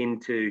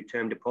into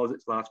term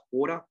deposits last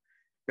quarter.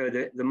 So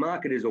the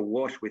market is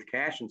awash with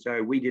cash. And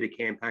so we did a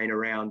campaign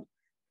around,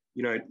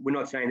 we're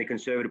not saying the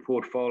conservative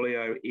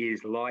portfolio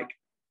is like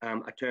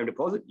a term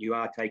deposit. You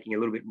are taking a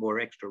little bit more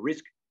extra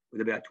risk with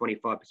about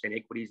 25%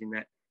 equities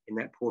in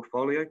that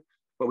portfolio.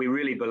 But we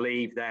really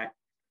believe that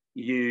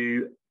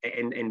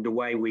and the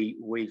way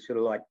we sort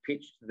of like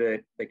pitched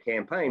the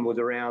campaign was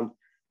around,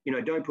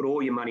 don't put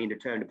all your money into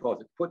term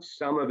deposits. Put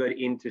some of it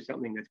into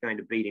something that's going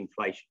to beat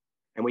inflation.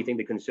 And we think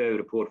the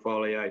conservative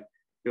portfolio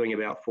doing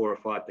about 4 or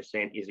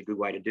 5% is a good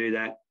way to do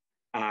that.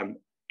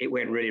 It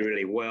went really,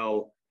 really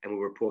well, and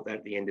we'll report that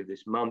at the end of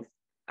this month.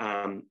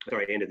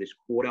 The end of this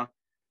quarter.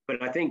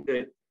 But I think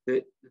that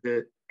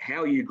the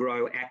how you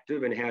grow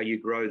active and how you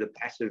grow the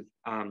passive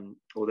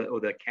or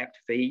the capped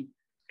fee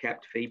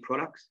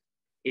products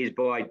is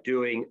by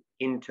doing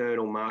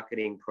internal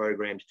marketing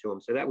programs to them.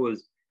 So that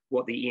was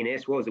what the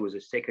INS was. It was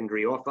a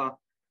secondary offer,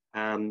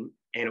 and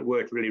it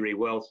worked really, really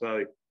well.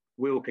 So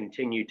we'll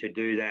continue to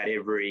do that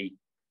every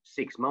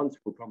 6 months.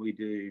 We'll probably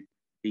do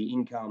the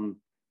income,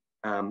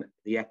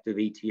 the active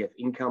ETF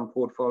income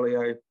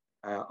portfolio,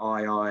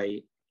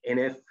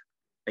 INF,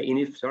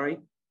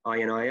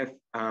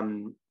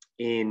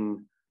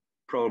 in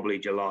probably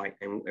July,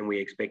 and we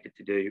expect it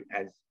to do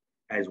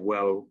as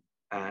well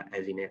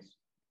as INS.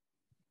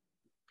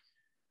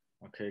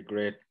 Okay,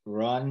 great.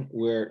 Ron,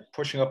 we're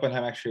pushing up on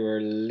time. Actually, we're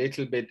a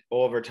little bit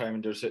over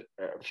time. There's a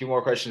few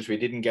more questions we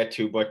didn't get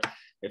to, but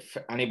if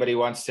anybody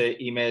wants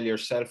to email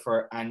yourself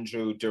or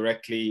Andrew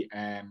directly,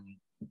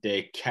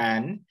 they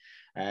can.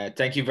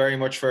 Thank you very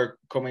much for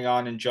coming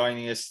on and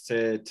joining us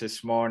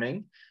this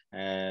morning.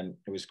 It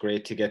was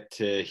great to get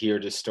to hear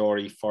the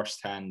story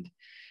firsthand.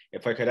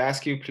 If I could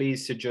ask you,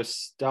 please, to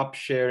just stop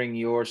sharing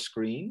your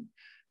screen,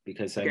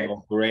 because I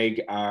know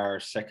Greg, our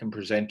second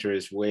presenter,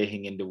 is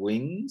waiting in the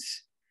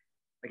wings.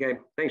 Okay,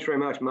 thanks very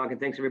much, Mark, and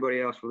thanks everybody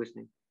else for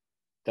listening.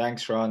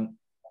 Thanks, Ron.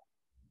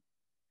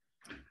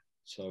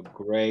 So,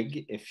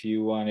 Greg, if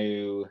you want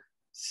to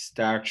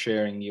start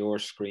sharing your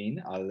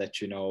screen, I'll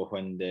let you know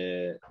when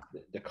the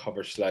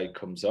cover slide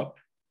comes up.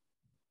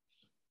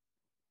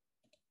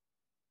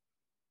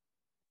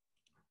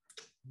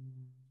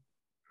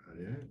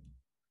 Yeah.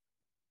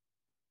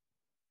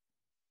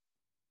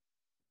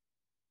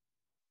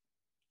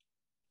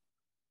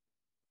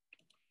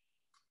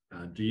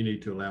 Do you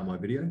need to allow my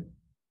video?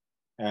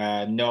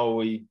 No,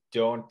 we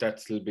don't.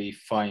 That'll be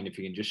fine. If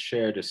you can just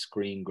share the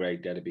screen,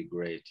 Greg, that'd be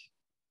great.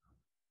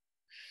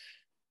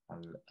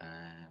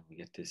 We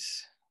get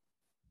this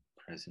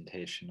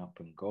presentation up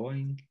and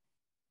going.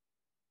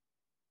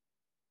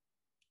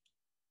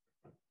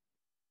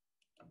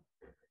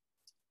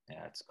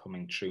 Yeah, it's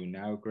coming through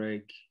now,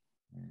 Greg.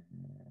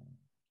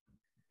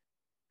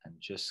 And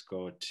just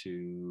go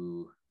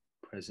to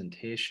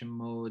presentation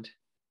mode,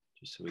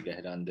 just so we get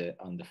it on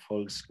the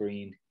full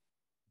screen.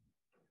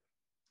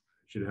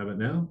 Should have it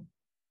now?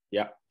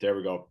 Yeah, there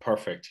we go.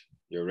 Perfect.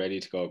 You're ready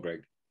to go,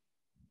 Greg.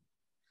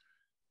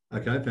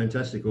 Okay,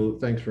 fantastic. Well,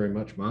 thanks very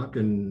much, Mark,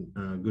 and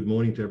good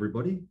morning to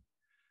everybody.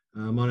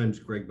 My name's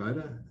Greg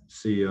Bader,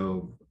 CEO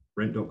of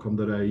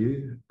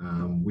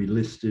rent.com.au. We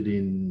listed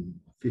in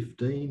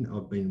 15.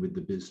 I've been with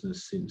the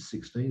business since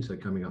 16, so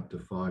coming up to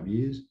 5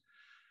 years.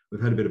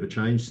 We've had a bit of a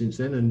change since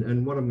then,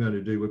 and what I'm going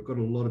to do, we've got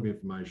a lot of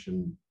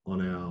information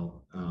on our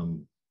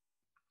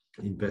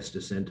investor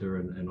center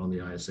and on the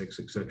ASX,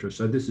 etc.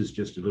 So this is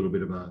just a little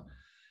bit of an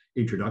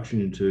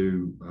introduction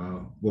into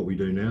what we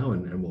do now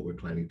and what we're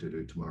planning to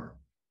do tomorrow.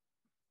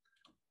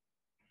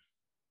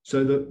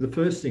 So the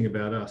first thing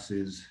about us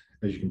is,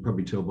 as you can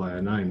probably tell by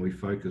our name, we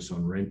focus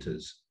on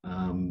renters.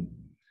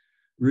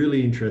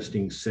 Really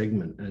interesting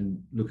segment.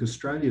 And look,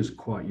 Australia is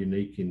quite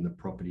unique in the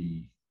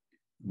property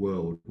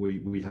world.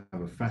 We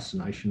have a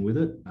fascination with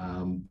it.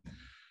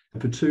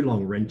 For too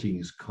long, renting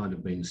has kind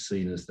of been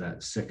seen as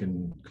that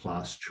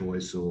second-class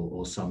choice,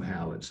 or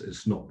somehow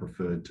it's not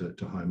preferred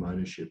to home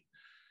ownership.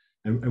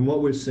 And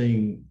what we're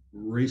seeing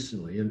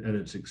recently, and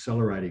it's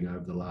accelerating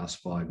over the last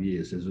 5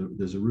 years,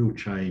 there's a real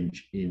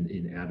change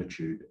in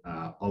attitude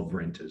of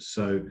renters.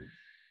 So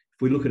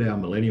if we look at our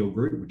millennial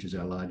group, which is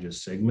our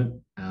largest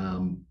segment,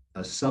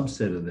 a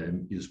subset of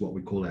them is what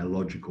we call our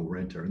logical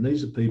renter. And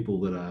these are people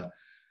that are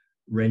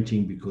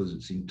renting because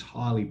it's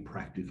entirely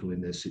practical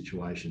in their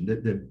situation.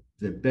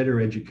 They're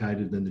better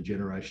educated than the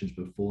generations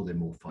before. They're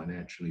more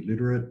financially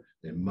literate.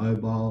 They're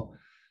mobile.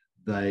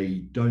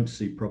 They don't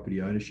see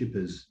property ownership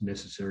as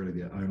necessarily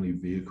their only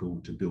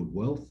vehicle to build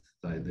wealth.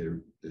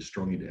 They're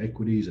strong into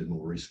equities and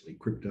more recently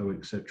crypto,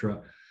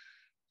 etc.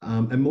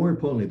 And more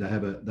importantly, they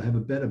have a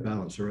better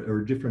balance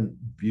or a different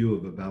view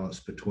of a balance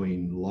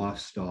between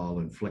lifestyle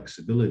and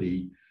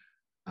flexibility.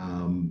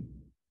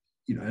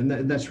 And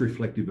that's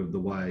reflective of the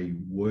way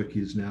work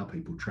is now.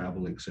 People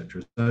travel,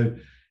 etc. So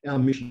our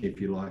mission,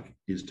 if you like,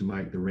 is to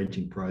make the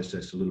renting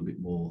process a little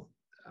bit more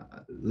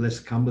less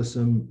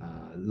cumbersome,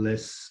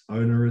 less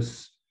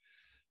onerous,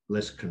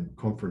 less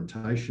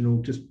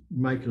confrontational, just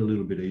make it a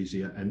little bit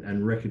easier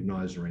and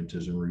recognise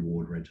renters and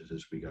reward renters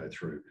as we go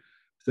through.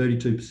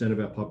 32% of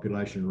our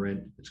population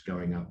rent. It's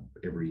going up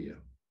every year.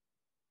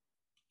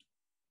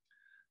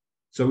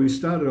 So we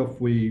started off,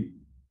 we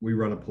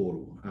run a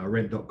portal,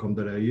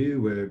 rent.com.au.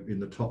 We're in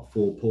the top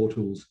 4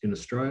 portals in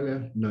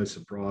Australia. No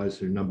surprise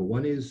who number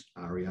 1 is,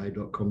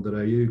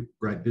 rea.com.au.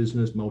 Great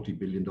business,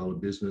 multi-billion-dollar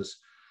business.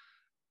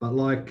 But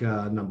like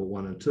number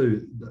 1 and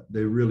 2,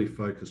 they're really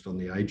focused on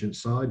the agent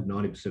side.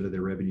 90% of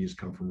their revenues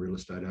come from real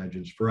estate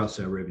agents. For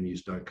us, our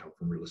revenues don't come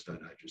from real estate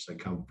agents. They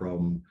come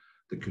from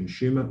the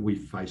consumer. We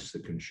face the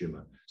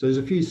consumer. So there's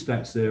a few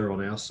stats there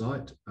on our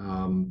site.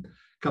 A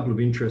couple of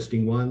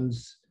interesting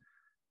ones.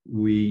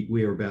 We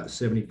are about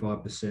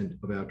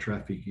 75% of our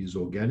traffic is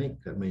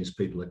organic. That means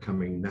people are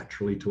coming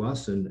naturally to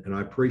us. And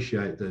I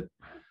appreciate that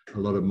a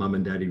lot of mum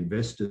and dad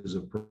investors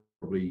have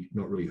probably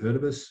not really heard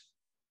of us.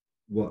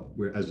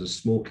 We're as a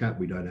small cap,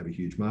 we don't have a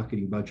huge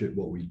marketing budget.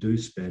 What we do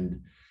spend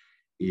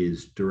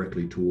is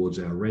directly towards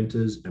our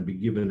renters, and be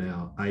given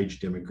our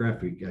age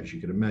demographic, as you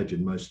can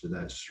imagine, most of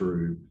that's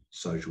through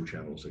social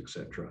channels,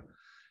 etc.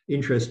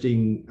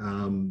 Interesting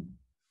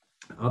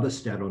other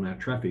stat on our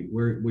traffic,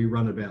 we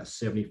run about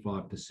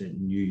 75%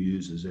 new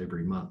users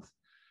every month,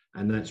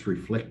 and that's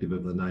reflective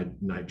of the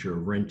nature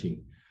of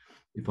renting.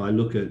 If I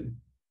look at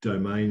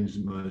Domain's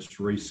most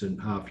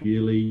recent half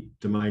yearly,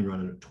 Domain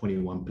running at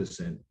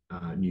 21%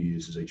 new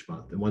users each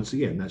month. And once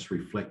again, that's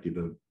reflective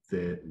of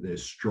their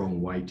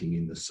strong weighting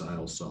in the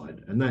sales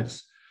side. And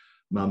that's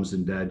mums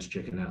and dads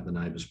checking out the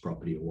neighbour's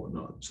property and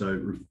whatnot.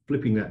 So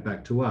flipping that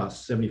back to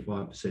us,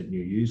 75%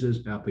 new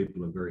users, our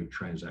people are very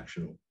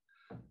transactional.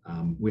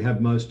 We have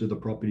most of the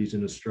properties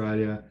in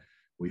Australia.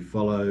 We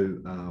follow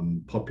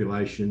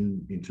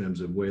population in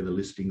terms of where the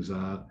listings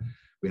are.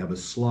 We have a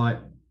slight,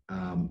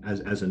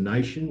 as a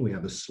nation, we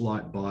have a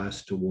slight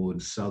bias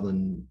towards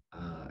southern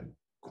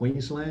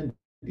Queensland,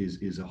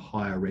 is a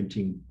higher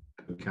renting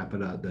per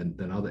capita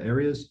than other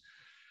areas.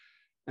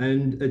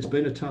 And it's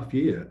been a tough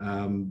year.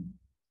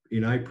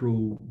 In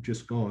April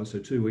just gone, so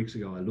 2 weeks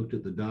ago, I looked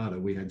at the data.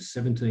 We had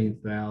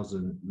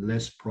 17,000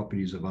 less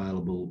properties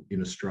available in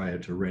Australia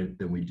to rent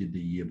than we did the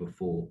year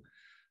before.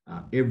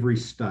 Every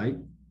state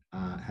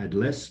had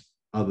less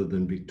other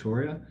than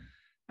Victoria.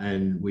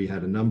 And we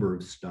had a number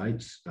of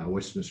states,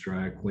 Western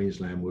Australia,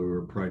 Queensland, we were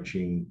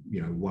approaching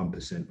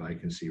 1%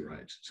 vacancy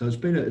rates. So it's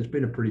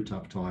been a pretty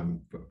tough time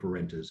for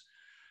renters.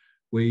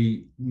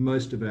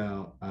 Most of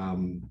our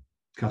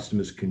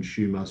customers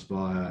consume us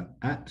via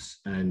apps,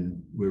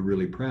 and we're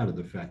really proud of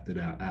the fact that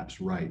our apps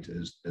rate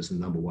as the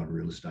number 1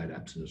 real estate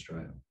apps in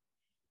Australia.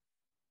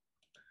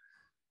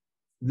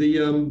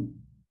 The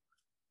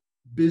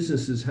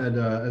business has had,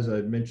 as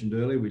I mentioned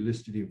earlier, we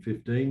listed in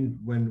 15.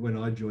 When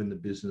I joined the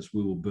business,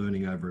 we were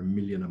burning over $1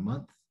 million a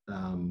month.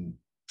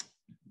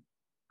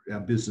 Our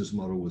business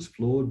model was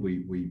flawed.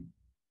 We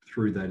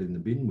threw that in the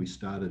bin. We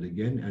started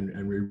again,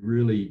 and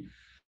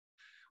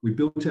we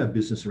built our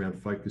business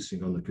around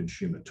focusing on the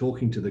consumer,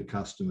 talking to the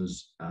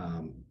customers,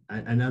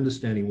 and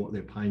understanding what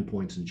their pain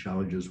points and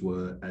challenges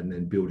were, and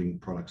then building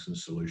products and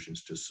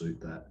solutions to suit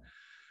that.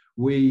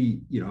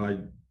 We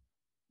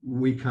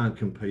can't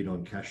compete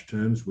on cash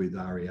terms with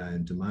REA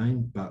and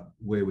Domain, but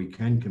where we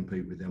can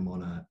compete with them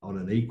on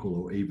an equal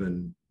or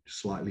even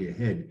slightly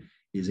ahead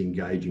is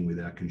engaging with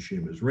our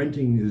consumers.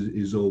 Renting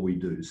is all we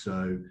do.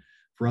 So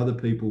for other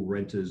people,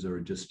 renters are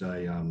just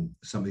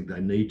something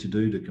they need to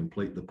do to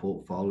complete the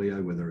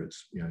portfolio, whether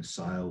it's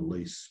sale,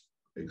 lease,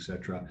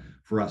 etc.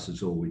 For us,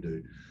 it's all we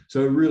do. So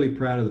we're really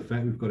proud of the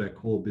fact we've got our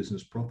core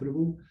business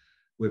profitable.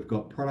 We've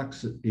got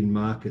products in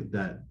market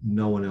that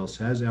no one else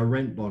has. Our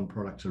rent bond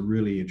product's a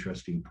really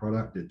interesting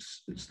product.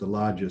 It's the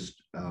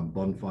largest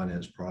bond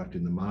finance product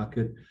in the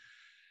market.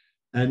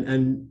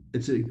 And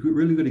it's a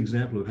really good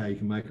example of how you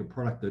can make a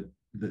product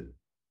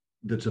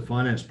that's a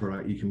finance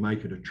product. You can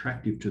make it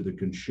attractive to the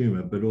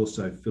consumer, but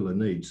also fill a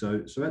need. So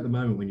at the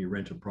moment, when you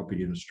rent a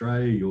property in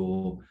Australia,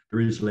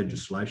 there is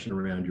legislation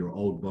around your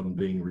old bond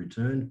being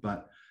returned,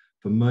 but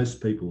for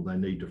most people, they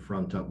need to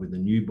front up with a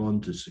new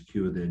bond to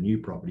secure their new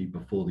property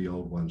before the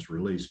old one's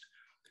released.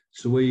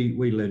 So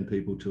we lend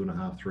people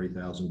 $2,500,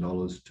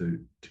 $3,000 to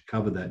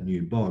cover that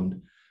new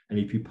bond. And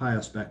if you pay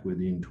us back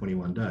within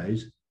 21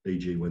 days,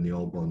 e.g. when the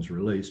old bond's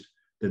released,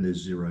 then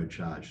there's zero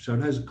charge. So it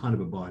has a kind of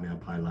a buy now,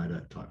 pay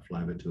later type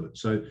flavor to it.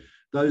 So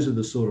those are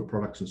the sort of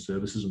products and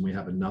services, and we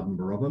have a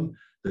number of them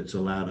that's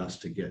allowed us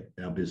to get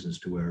our business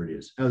to where it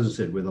is. As I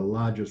said, we're the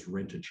largest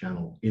renter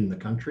channel in the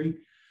country.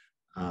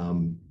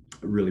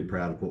 Really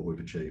proud of what we've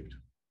achieved.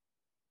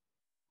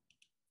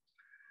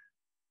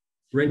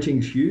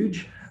 Renting's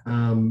huge.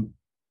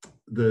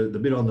 The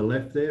bit on the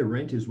left there,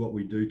 rent is what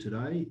we do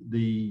today.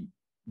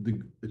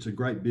 It's a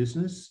great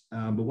business,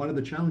 but one of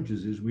the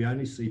challenges is we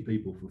only see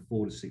people for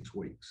 4 to 6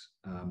 weeks.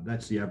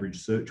 That's the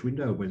average search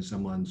window when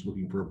someone's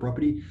looking for a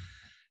property.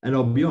 And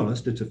I'll be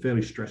honest, it's a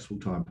fairly stressful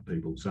time for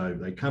people. So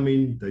they come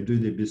in, they do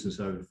their business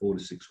over 4 to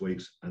 6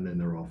 weeks, and then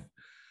they're off.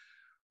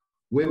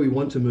 Where we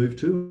want to move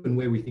to, and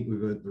where we think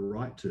we've earned the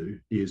right to,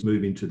 is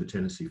move into the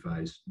tenancy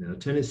phase. Now,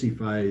 tenancy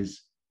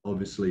phase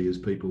obviously is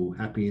people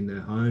happy in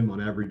their home.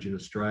 On average in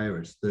Australia,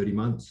 it's 30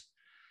 months.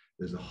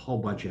 There's a whole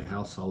bunch of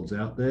households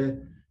out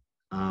there.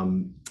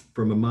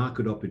 From a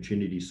market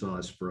opportunity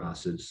size for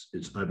us,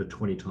 it's over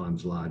 20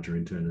 times larger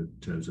in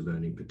terms of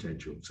earning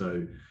potential.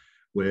 So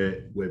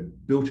we've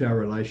built our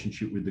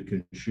relationship with the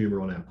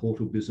consumer on our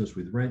portal business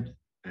with rent,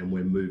 and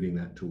we're moving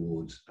that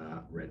towards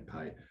rent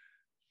pay.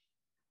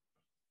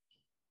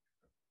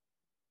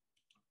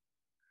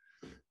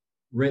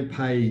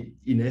 RentPay,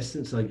 in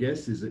essence, I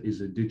guess,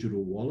 is a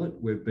digital wallet.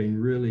 We've been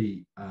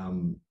really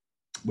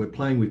we're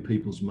playing with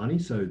people's money,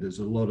 so there's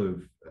a lot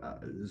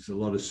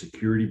of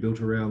security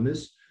built around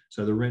this.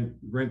 So the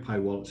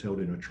RentPay wallet's held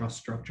in a trust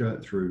structure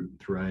through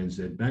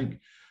ANZ Bank,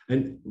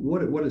 and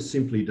what it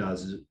simply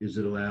does is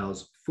it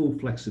allows full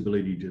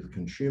flexibility to the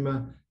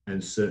consumer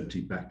and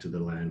certainty back to the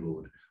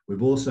landlord.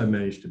 We've also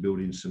managed to build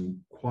in some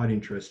quite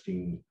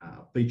interesting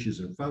features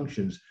and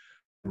functions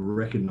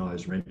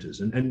recognise renters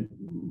and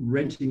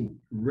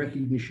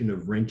recognition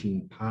of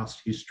renting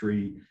past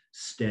history,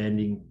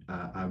 standing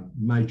are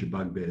major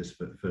bugbears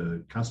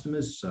for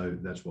customers. So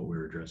that's what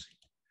we're addressing.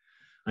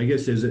 I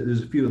guess there's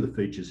a few of the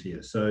features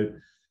here. So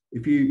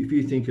if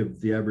you think of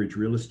the average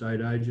real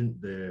estate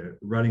agent, they're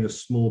running a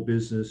small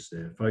business,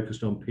 they're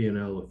focused on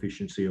P&L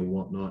efficiency and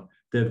whatnot.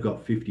 They've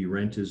got 50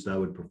 renters. They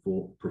would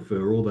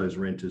prefer all those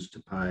renters to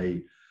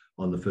pay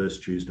on the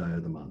first Tuesday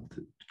of the month.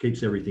 It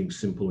keeps everything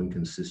simple and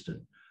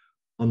consistent.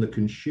 On the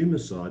consumer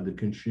side, the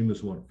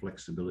consumers want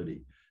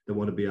flexibility. They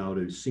want to be able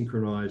to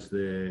synchronize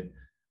their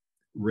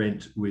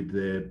rent with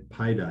their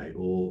payday,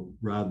 or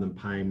rather than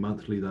paying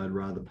monthly, they'd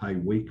rather pay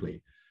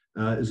weekly.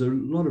 There's a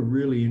lot of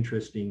really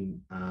interesting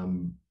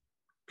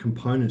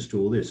components to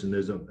all this, and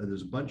there's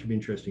a bunch of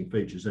interesting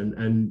features,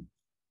 and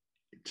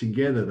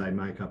together they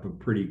make up a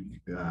pretty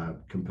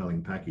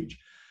compelling package.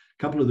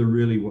 A couple of the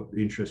really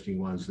interesting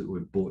ones that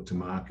we've brought to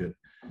market: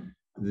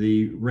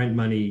 the rent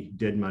money,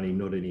 dead money,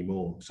 not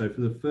anymore. So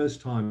for the first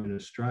time in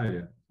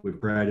Australia, we've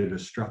created a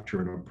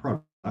structure and a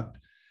product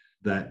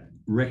that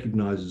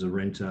recognises a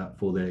renter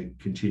for their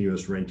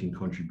continuous renting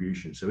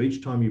contribution. So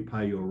each time you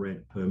pay your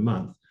rent per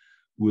month,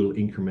 we'll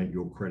increment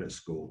your credit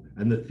score.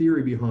 And the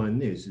theory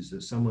behind this is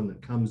that someone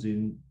that comes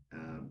in,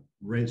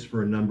 rents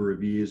for a number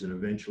of years and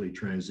eventually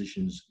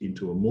transitions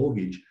into a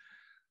mortgage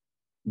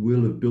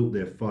will have built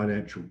their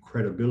financial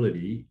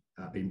credibility,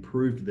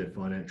 improved their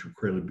financial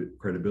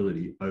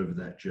credibility over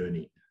that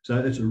journey. So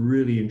it's a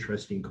really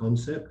interesting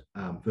concept,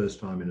 first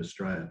time in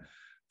Australia.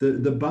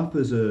 The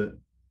buffers are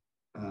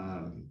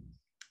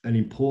an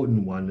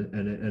important one,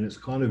 and it's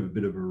kind of a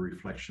bit of a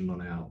reflection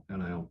on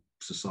our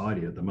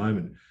society at the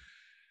moment.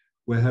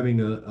 We're having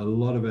a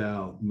lot of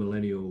our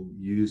millennial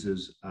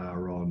users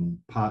are on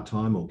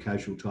part-time or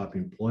casual type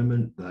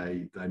employment.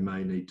 They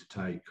may need to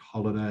take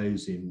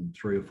holidays in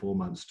 3 or 4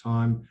 months'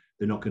 time.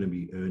 They're not going to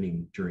be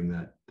earning during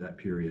that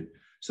period.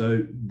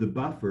 So the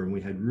buffer, and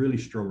we had really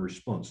strong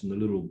response, and the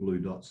little blue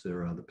dots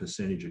there are the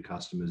percentage of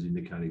customers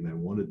indicating they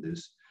wanted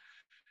this.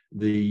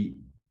 The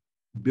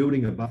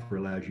building a buffer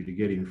allows you to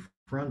get in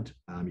front.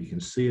 You can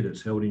see it,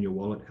 it's held in your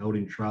wallet, held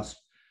in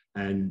trust.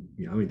 And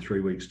in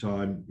 3 weeks'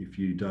 time, if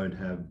you don't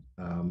have,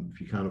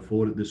 if you can't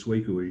afford it this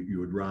week, or you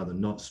would rather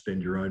not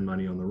spend your own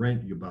money on the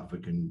rent, your buffer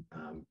can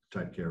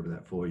take care of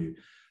that for you.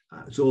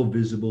 It's all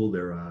visible.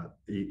 There are,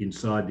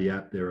 inside the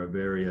app, there are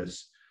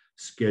various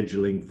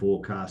scheduling,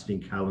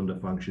 forecasting, calendar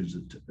functions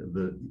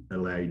that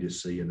allow you to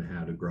see and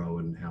how to grow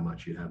and how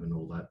much you have and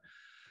all that.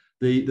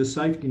 The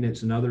safety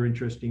net's another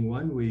interesting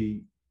one.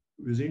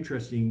 It was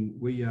interesting.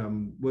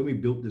 When we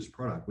built this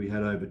product, we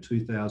had over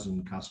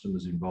 2,000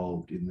 customers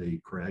involved in the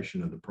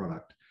creation of the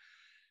product,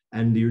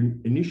 and the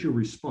initial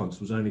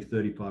response was only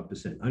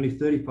 35%. Only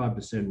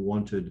 35%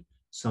 wanted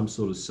some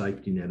sort of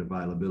safety net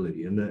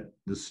availability. And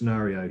the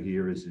scenario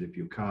here is that if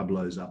your car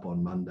blows up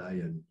on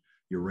Monday and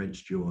your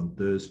rent's due on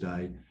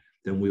Thursday,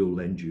 then we'll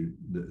lend you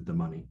the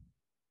money.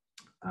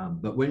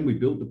 But when we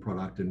built the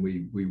product and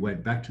we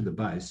went back to the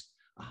base,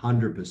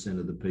 100%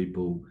 of the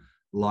people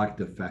like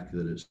the fact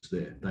that it's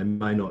there. They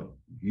may not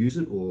use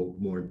it, or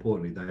more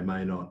importantly, they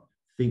may not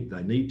think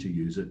they need to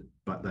use it,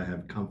 but they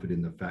have comfort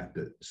in the fact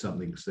that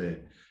something's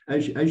there.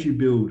 As you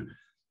build,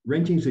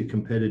 renting's a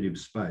competitive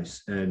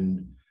space,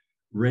 and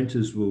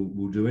renters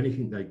will do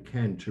anything they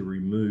can to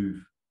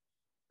remove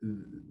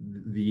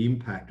the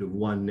impact of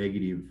one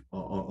negative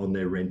on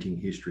their renting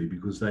history,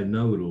 because they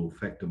know it'll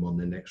affect them on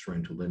their next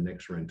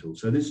rental.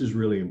 So this is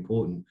really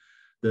important,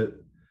 that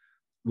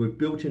we've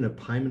built in a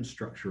payment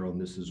structure on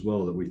this as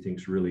well that we think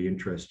is really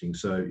interesting.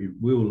 So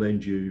we'll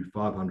lend you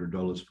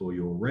 $500 for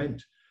your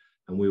rent,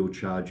 and we will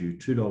charge you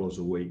 $2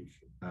 a week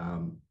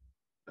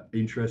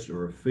interest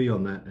or a fee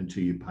on that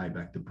until you pay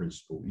back the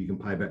principal. You can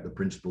pay back the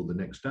principal the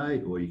next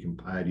day, or you can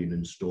pay it in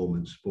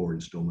installments, 4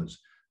 installments,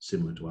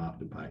 similar to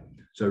Afterpay.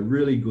 So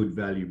really good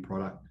value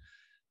product,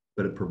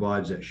 but it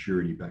provides that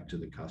surety back to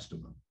the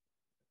customer.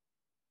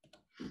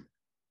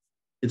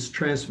 It's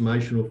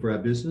transformational for our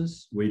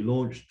business. We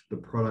launched the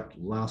product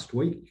last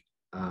week.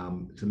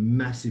 It's a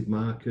massive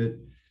market.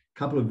 A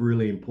couple of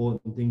really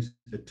important things.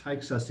 It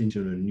takes us into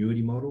an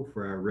annuity model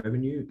for our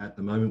revenue. At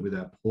the moment, with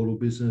our portal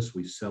business,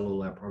 we sell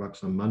all our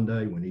products on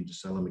Monday. We need to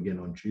sell them again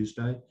on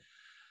Tuesday.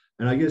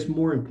 And I guess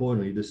more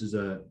importantly, this is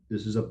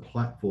a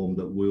platform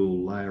that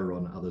will layer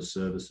on other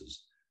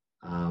services.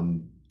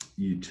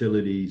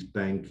 Utilities,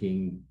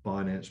 banking,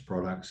 finance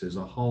products. There's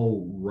a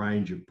whole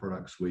range of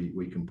products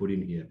we can put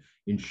in here.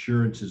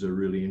 Insurance is a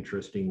really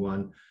interesting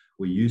one.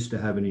 We used to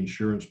have an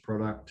insurance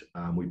product.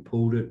 We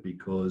pulled it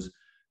because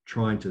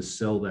trying to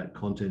sell that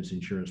contents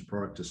insurance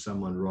product to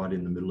someone right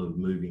in the middle of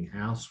moving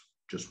house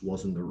just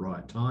wasn't the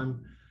right time.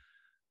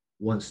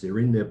 Once they're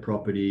in their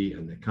property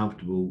and they're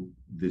comfortable,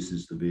 this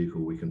is the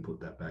vehicle we can put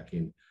that back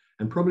in.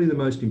 And probably the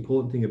most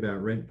important thing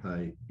about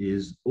RentPay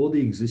is all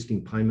the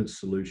existing payment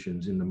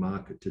solutions in the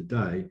market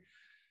today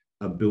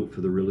are built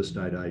for the real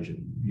estate agent.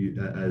 You,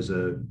 as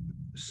a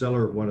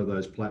seller of one of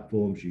those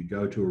platforms, you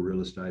go to a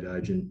real estate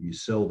agent, you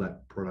sell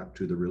that product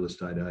to the real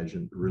estate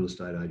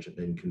agent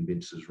then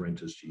convinces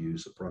renters to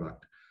use the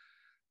product.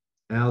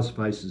 Ours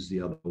faces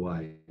the other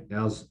way.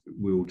 Ours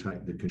will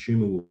take, the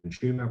consumer will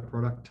consume our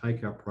product,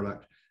 take our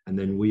product, and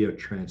then we are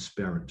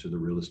transparent to the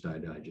real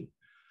estate agent.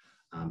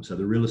 So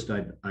the real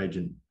estate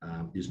agent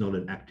is not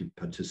an active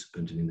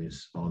participant in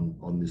this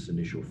on this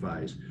initial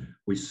phase.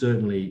 We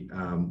certainly,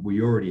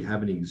 we already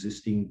have an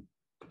existing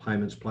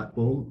payments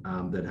platform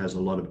that has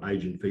a lot of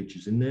agent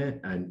features in there,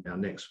 and our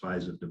next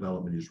phase of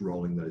development is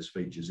rolling those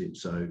features in.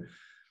 So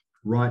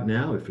right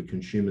now, if a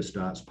consumer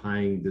starts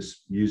paying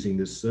this, using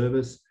this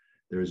service,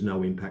 there is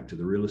no impact to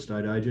the real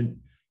estate agent.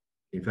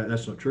 In fact,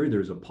 that's not true. There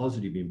is a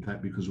positive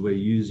impact because we're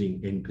using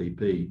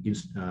NPP,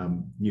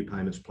 New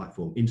Payments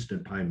Platform,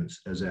 instant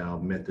payments, as our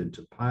method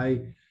to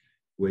pay.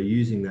 We're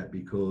using that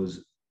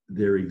because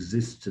there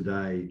exists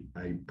today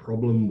a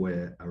problem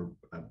where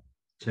a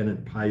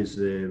tenant pays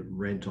their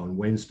rent on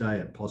Wednesday,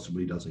 it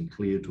possibly doesn't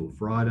clear till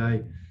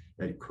Friday.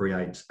 It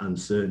creates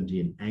uncertainty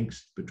and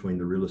angst between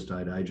the real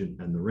estate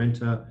agent and the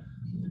renter.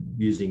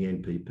 Using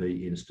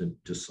NPP Instant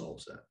just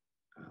solves that.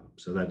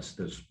 So that's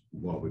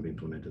why we've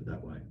implemented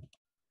that way.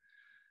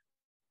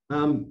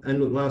 And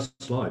look,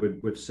 last slide,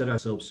 we've set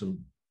ourselves some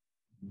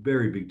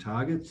very big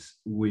targets.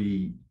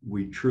 We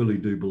truly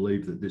do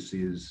believe that this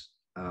is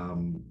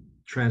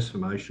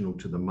transformational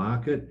to the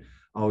market.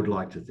 I would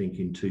like to think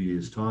in 2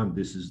 years' time,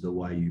 this is the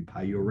way you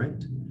pay your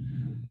rent.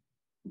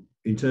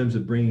 In terms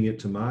of bringing it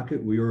to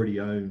market, we already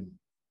own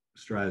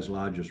Australia's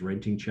largest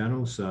renting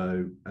channel.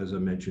 So as I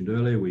mentioned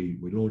earlier, we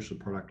launched the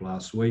product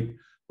last week.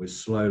 We're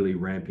slowly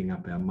ramping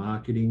up our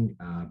marketing.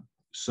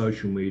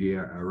 Social media,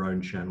 our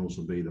own channels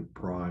will be the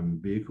prime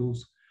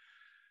vehicles.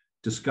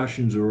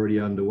 Discussions are already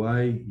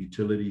underway,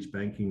 utilities,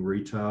 banking,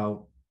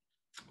 retail.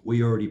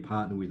 We already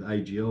partner with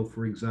AGL,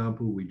 for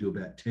example. We do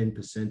about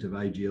 10% of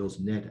AGL's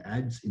net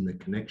ads in the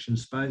connection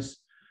space.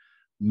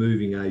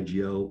 Moving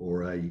AGL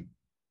or a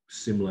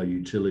similar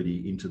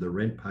utility into the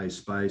RentPay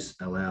space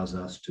allows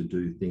us to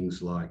do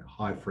things like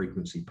high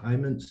frequency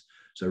payments.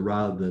 So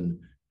rather than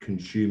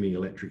consuming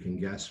electric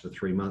and gas for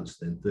 3 months,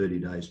 then 30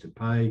 days to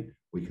pay,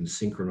 we can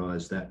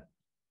synchronize that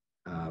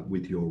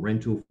with your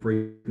rental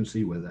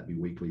frequency, whether that be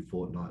weekly,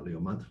 fortnightly, or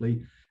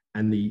monthly.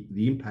 And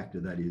the impact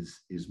of that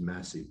is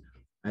massive.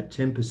 At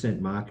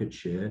 10% market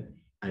share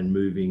and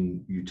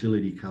moving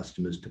utility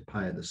customers to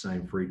pay at the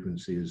same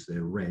frequency as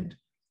their rent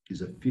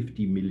is a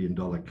 $50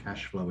 million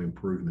cash flow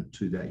improvement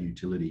to that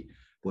utility.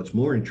 What's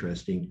more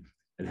interesting,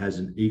 it has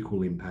an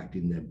equal impact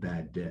in their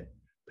bad debt.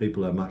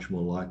 People are much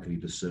more likely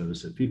to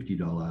service a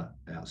 $50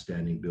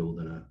 outstanding bill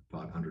than a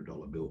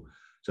 $500 bill.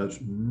 So it's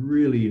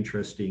really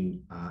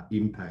interesting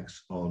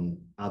impacts on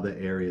other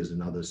areas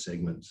and other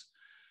segments.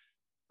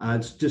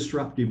 It's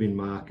disruptive in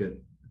market,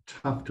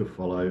 tough to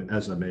follow.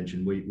 As I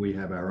mentioned, we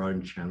have our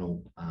own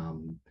channel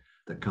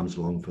that comes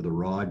along for the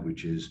ride,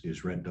 which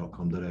is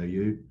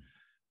rent.com.au.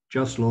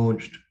 Just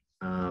launched.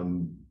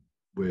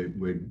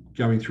 We're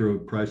going through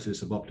a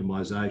process of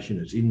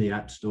optimization. It's in the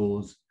app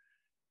stores.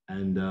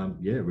 And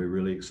yeah, we're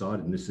really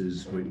excited. And this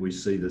is, we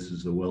see this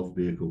as a wealth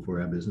vehicle for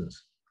our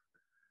business.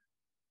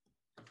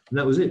 And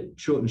that was it,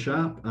 short and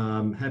sharp.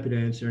 Happy to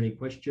answer any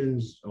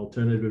questions.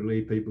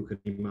 Alternatively, people can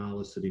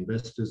email us at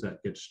investors.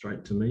 That gets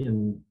straight to me.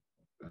 And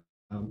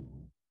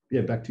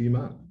yeah, back to you,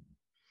 Mark.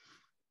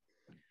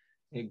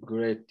 Yeah,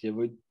 great. Yeah,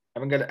 we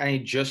haven't got any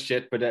just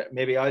yet, but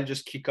maybe I'll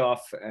just kick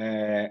off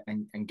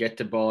and get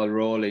the ball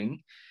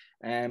rolling.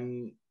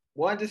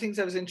 One of the things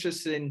I was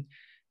interested in,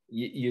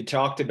 you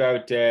talked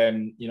about,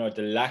 you know,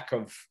 the lack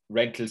of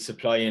rental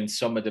supply in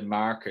some of the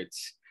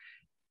markets.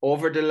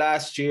 Over the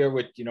last year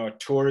with, you know,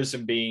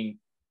 tourism being,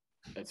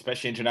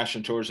 especially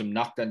international tourism,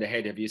 knocked on the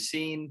head, have you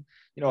seen,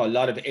 you know, a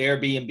lot of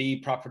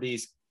Airbnb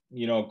properties,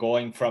 you know,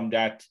 going from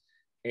that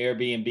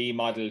Airbnb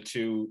model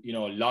to, you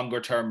know,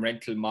 longer term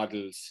rental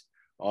models,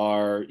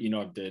 or, you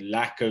know, the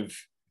lack of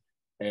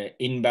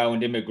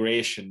inbound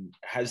immigration?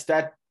 Has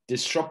that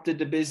disrupted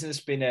the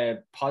business, been a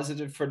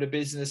positive for the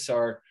business,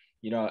 or,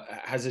 you know,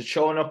 has it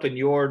shown up in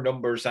your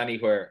numbers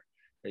anywhere,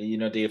 you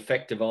know, the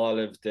effect of all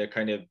of the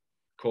kind of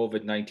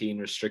COVID-19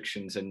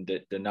 restrictions and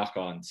the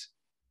knock-ons?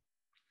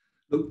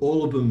 Look,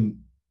 all of them,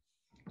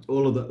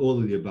 all of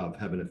the above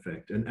have an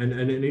effect, and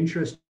an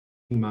interesting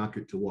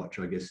market to watch,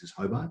 I guess, is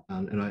Hobart.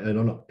 And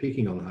I'm not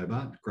picking on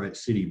Hobart, great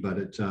city, but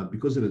it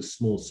because of its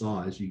small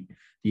size,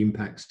 the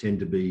impacts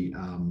tend to be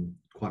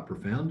quite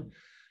profound.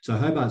 So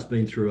Hobart's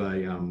been through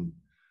a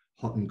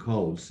hot and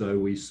cold. So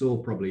we saw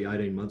probably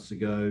 18 months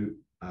ago,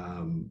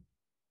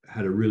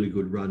 had a really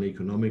good run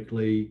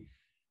economically.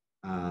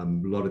 A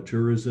lot of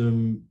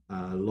tourism,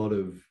 a lot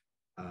of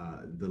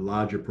the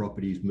larger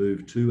properties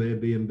moved to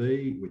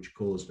Airbnb, which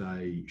caused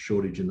a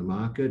shortage in the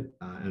market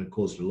and it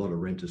caused a lot of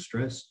renter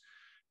stress.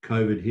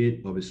 COVID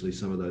hit, obviously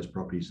some of those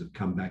properties have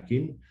come back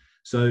in.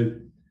 So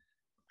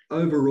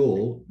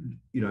overall,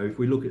 if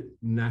we look at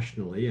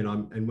nationally,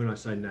 and when I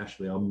say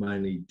nationally, I'm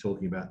mainly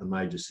talking about the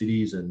major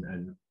cities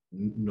and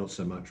not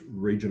so much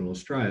regional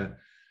Australia,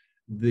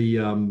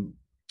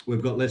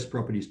 we've got less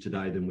properties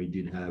today than we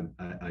did have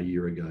a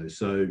year ago.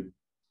 So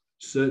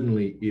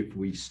certainly if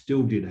we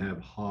still did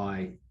have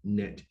high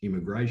net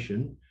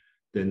immigration,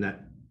 then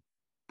that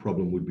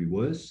problem would be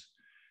worse.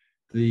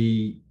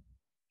 We've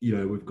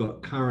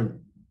got current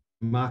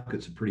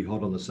markets are pretty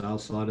hot on the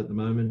sales side at the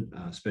moment,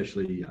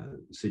 especially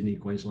Sydney,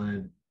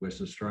 Queensland,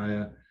 Western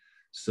Australia.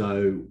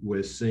 So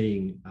we're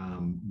seeing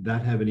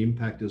that have an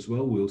impact as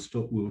well. We were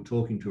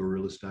talking to a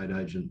real estate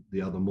agent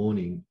the other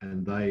morning,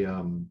 and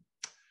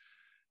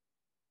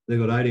they've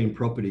got 18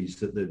 properties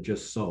that they've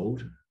just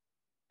sold.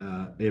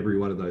 Every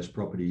one of those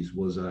properties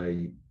was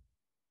a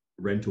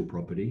rental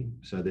property.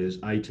 So there's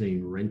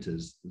 18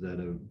 renters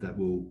that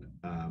will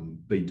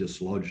be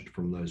dislodged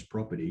from those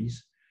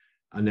properties.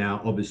 And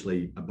now,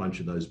 obviously, a bunch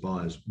of those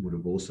buyers would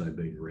have also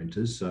been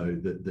renters, so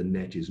the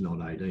net is not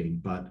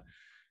 18. But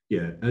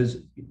yeah,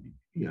 as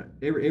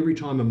every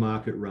time a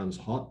market runs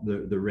hot,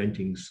 the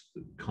rentings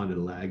kind of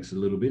lags a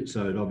little bit.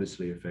 So it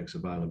obviously affects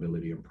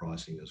availability and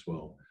pricing as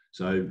well.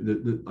 So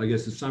I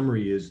guess the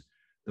summary is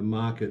the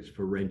markets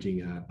for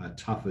renting are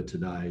tougher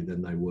today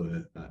than they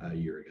were a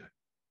year ago.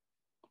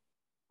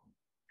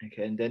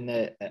 Okay, and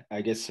then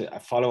I guess a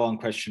follow-on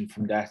question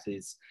from that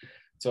is,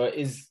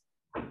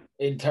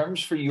 in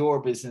terms for your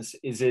business,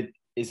 is it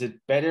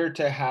better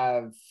to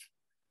have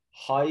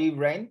high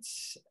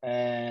rents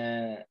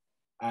or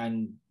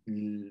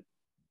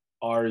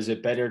is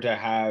it better to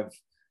have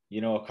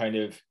kind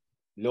of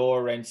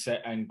lower rents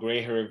and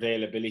greater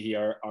availability,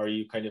 or are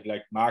you kind of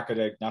like market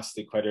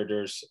agnostic, whether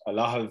there's a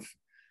lot of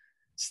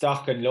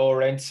stock and low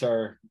rents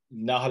or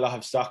not a lot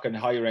of stock and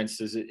high rents?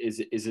 Does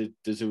it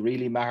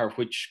really matter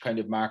which kind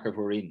of market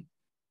we're in?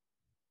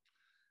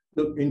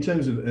 Look, in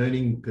terms of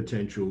earning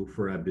potential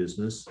for our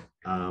business,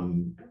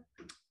 when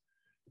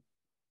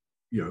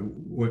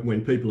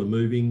people are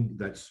moving,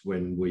 that's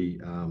when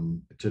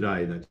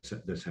today,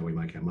 that's how we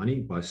make our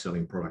money, by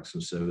selling products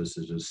and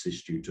services that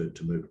assist you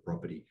to move a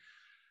property.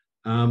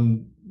 At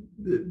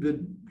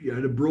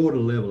a broader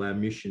level, our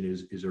mission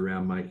is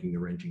around making the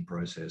renting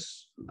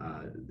process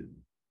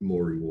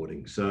more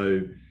rewarding.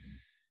 So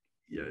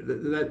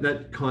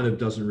that kind of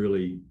doesn't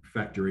really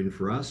factor in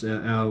for us.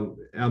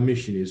 Our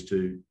mission is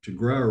to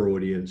grow our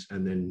audience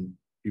and then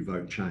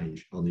evoke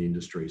change on the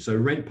industry. So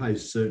rent pay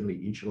certainly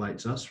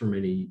insulates us from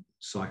any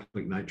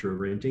cyclic nature of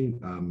renting.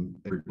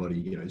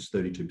 Everybody, it's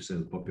 32% of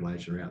the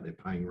population are out there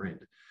paying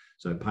rent.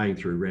 So paying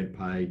through rent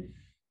pay,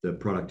 the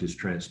product is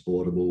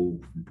transportable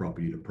from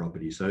property to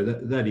property. So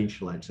that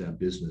insulates our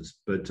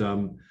business. But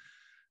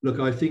look,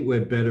 I think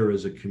we're better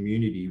as a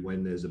community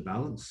when there's a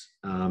balance.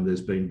 There's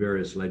been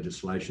various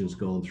legislations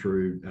gone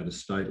through at a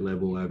state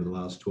level over the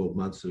last 12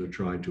 months that are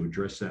trying to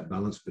address that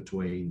balance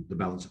between the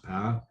balance of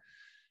power.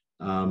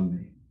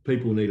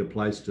 People need a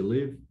place to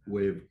live.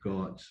 We've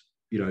got,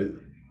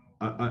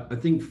 I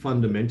think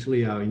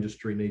fundamentally our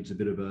industry needs a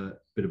bit of a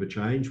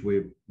change.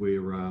 We're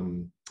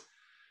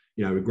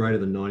greater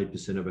than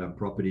 90% of our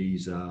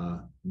properties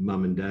are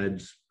mum and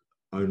dad's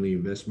only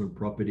investment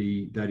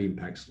property. That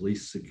impacts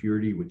lease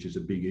security, which is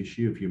a big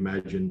issue. If you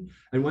imagine,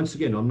 and once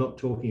again, I'm not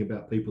talking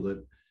about people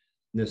that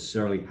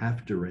necessarily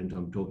have to rent.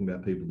 I'm talking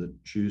about people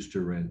that choose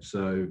to rent.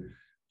 So,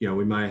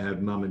 we may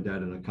have mum and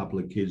dad and a couple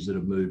of kids that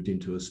have moved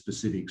into a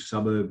specific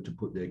suburb to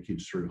put their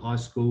kids through high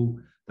school.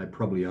 They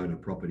probably own a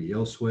property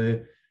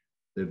elsewhere.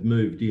 They've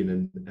moved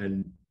in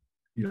and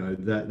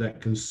that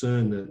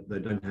concern that they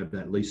don't have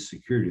that lease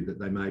security, that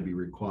they may be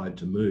required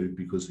to move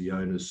because the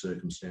owner's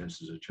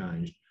circumstances have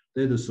changed.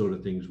 They're the sort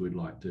of things we'd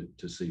like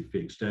to see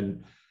fixed.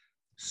 And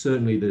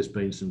certainly there's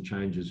been some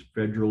changes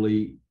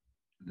federally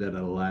that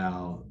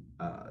allow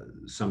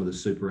some of the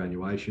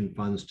superannuation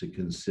funds to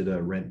consider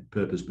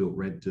purpose-built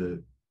rent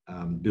to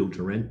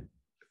build-to-rent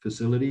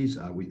facilities.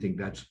 We think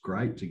that's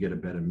great to get a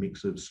better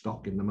mix of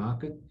stock in the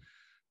market.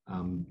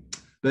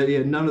 But yeah,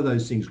 none of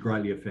those things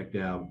greatly affect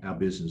our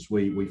business.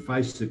 We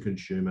face the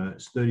consumer.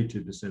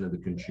 32% of the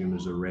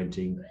consumers are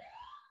renting.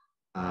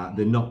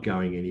 They're not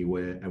going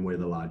anywhere, and we're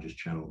the largest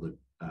channel that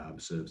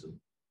serves them.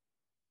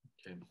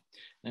 Okay.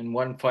 And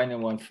one final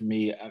one for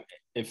me.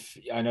 If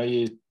I know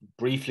you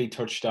briefly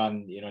touched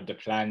on, the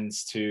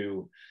plans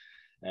to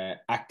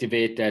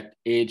activate that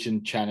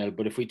agent channel,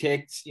 but if we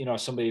take,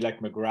 somebody like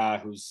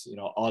McGrath, who's,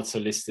 also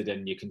listed,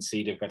 and you can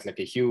see they've got like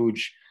a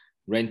huge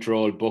rent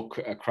roll book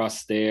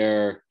across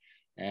their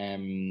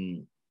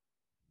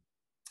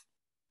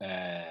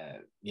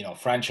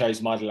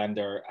franchise model and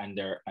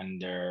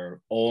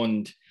their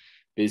owned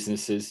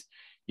businesses,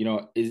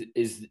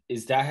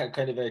 is that a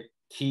kind of a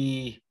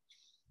key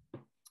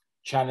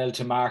channel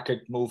to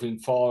market moving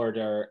forward,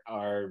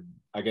 or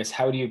I guess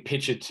how do you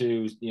pitch it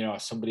to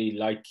somebody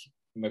like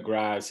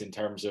McGrath's in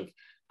terms of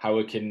how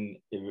it can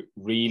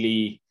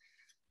really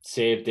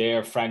save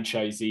their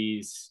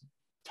franchisees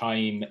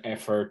time,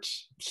 effort,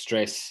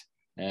 stress?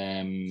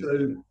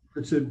 So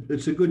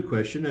it's a good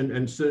question,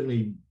 and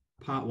certainly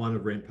part one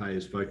of RentPay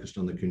is focused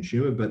on the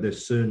consumer, but there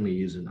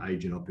certainly is an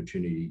agent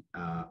opportunity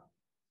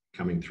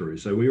coming through.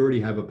 So we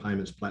already have a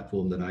payments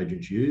platform that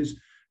agents use.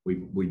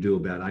 We do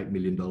about $8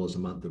 million a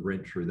month of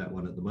rent through that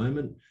one at the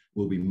moment.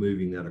 We'll be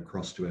moving that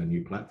across to our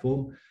new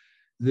platform.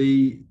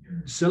 The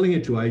selling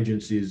it to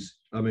agents is,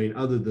 I mean,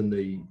 other than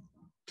the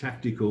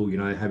tactical,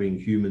 having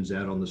humans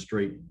out on the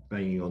street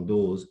banging on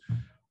doors,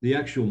 the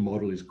actual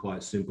model is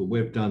quite simple.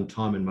 We've done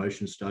time and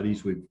motion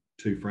studies with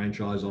 2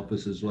 franchise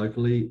offices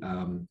locally.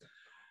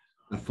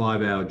 A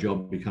 5-hour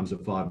job becomes a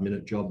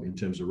 5-minute job in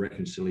terms of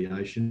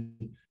reconciliation.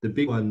 The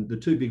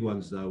 2 big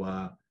ones though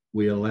are,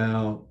 we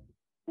allow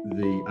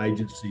the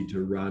agency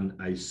to run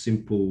a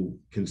simple,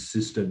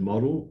 consistent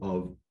model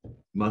of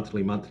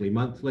monthly,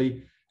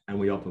 and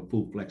we offer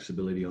full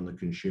flexibility on the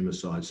consumer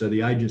side. So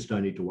the agents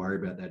don't need to worry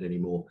about that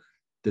anymore.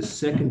 The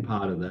second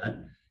part of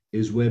that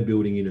is we're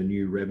building in a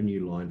new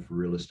revenue line for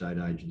real estate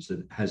agents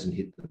that hasn't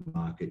hit the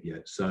market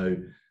yet. So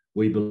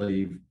we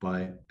believe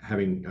by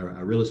having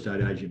a real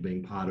estate agent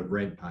being part of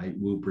RentPay,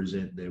 will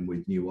present them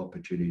with new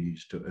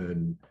opportunities to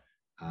earn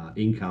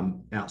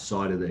income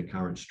outside of their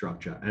current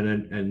structure,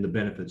 and the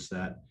benefits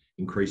that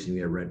increasing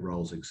their rent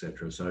rolls,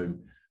 etc. So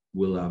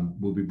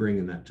we'll be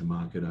bringing that to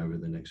market over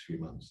the next few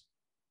months.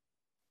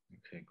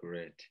 Okay,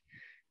 great.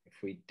 If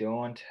we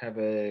don't have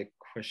a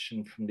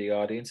question from the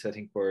audience, I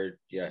think we're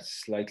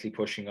slightly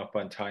pushing up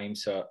on time.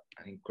 So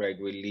I think, Greg,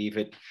 we'll leave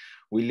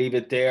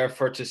it there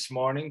for this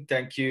morning.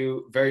 Thank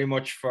you very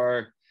much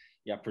for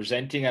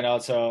presenting, and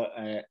also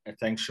a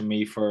thanks from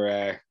me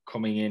for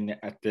coming in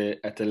at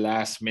the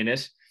last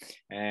minute.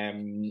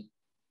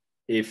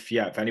 If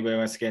anybody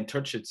wants to get in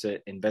touch, it's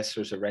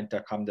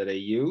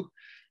investors@rent.com.au.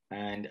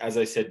 And as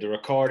I said, the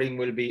recording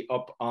will be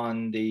up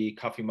on the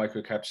Coffee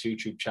Microcaps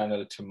YouTube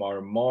channel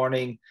tomorrow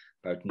morning,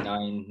 about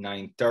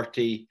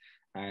 9:30.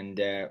 And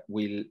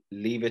we'll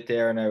leave it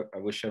there. And I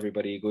wish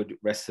everybody a good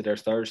rest of their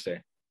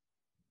Thursday.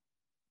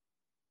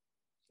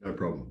 No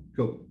problem.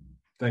 Cool.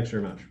 Thanks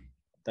very much.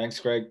 Thanks,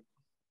 Greg.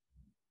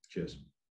 Cheers.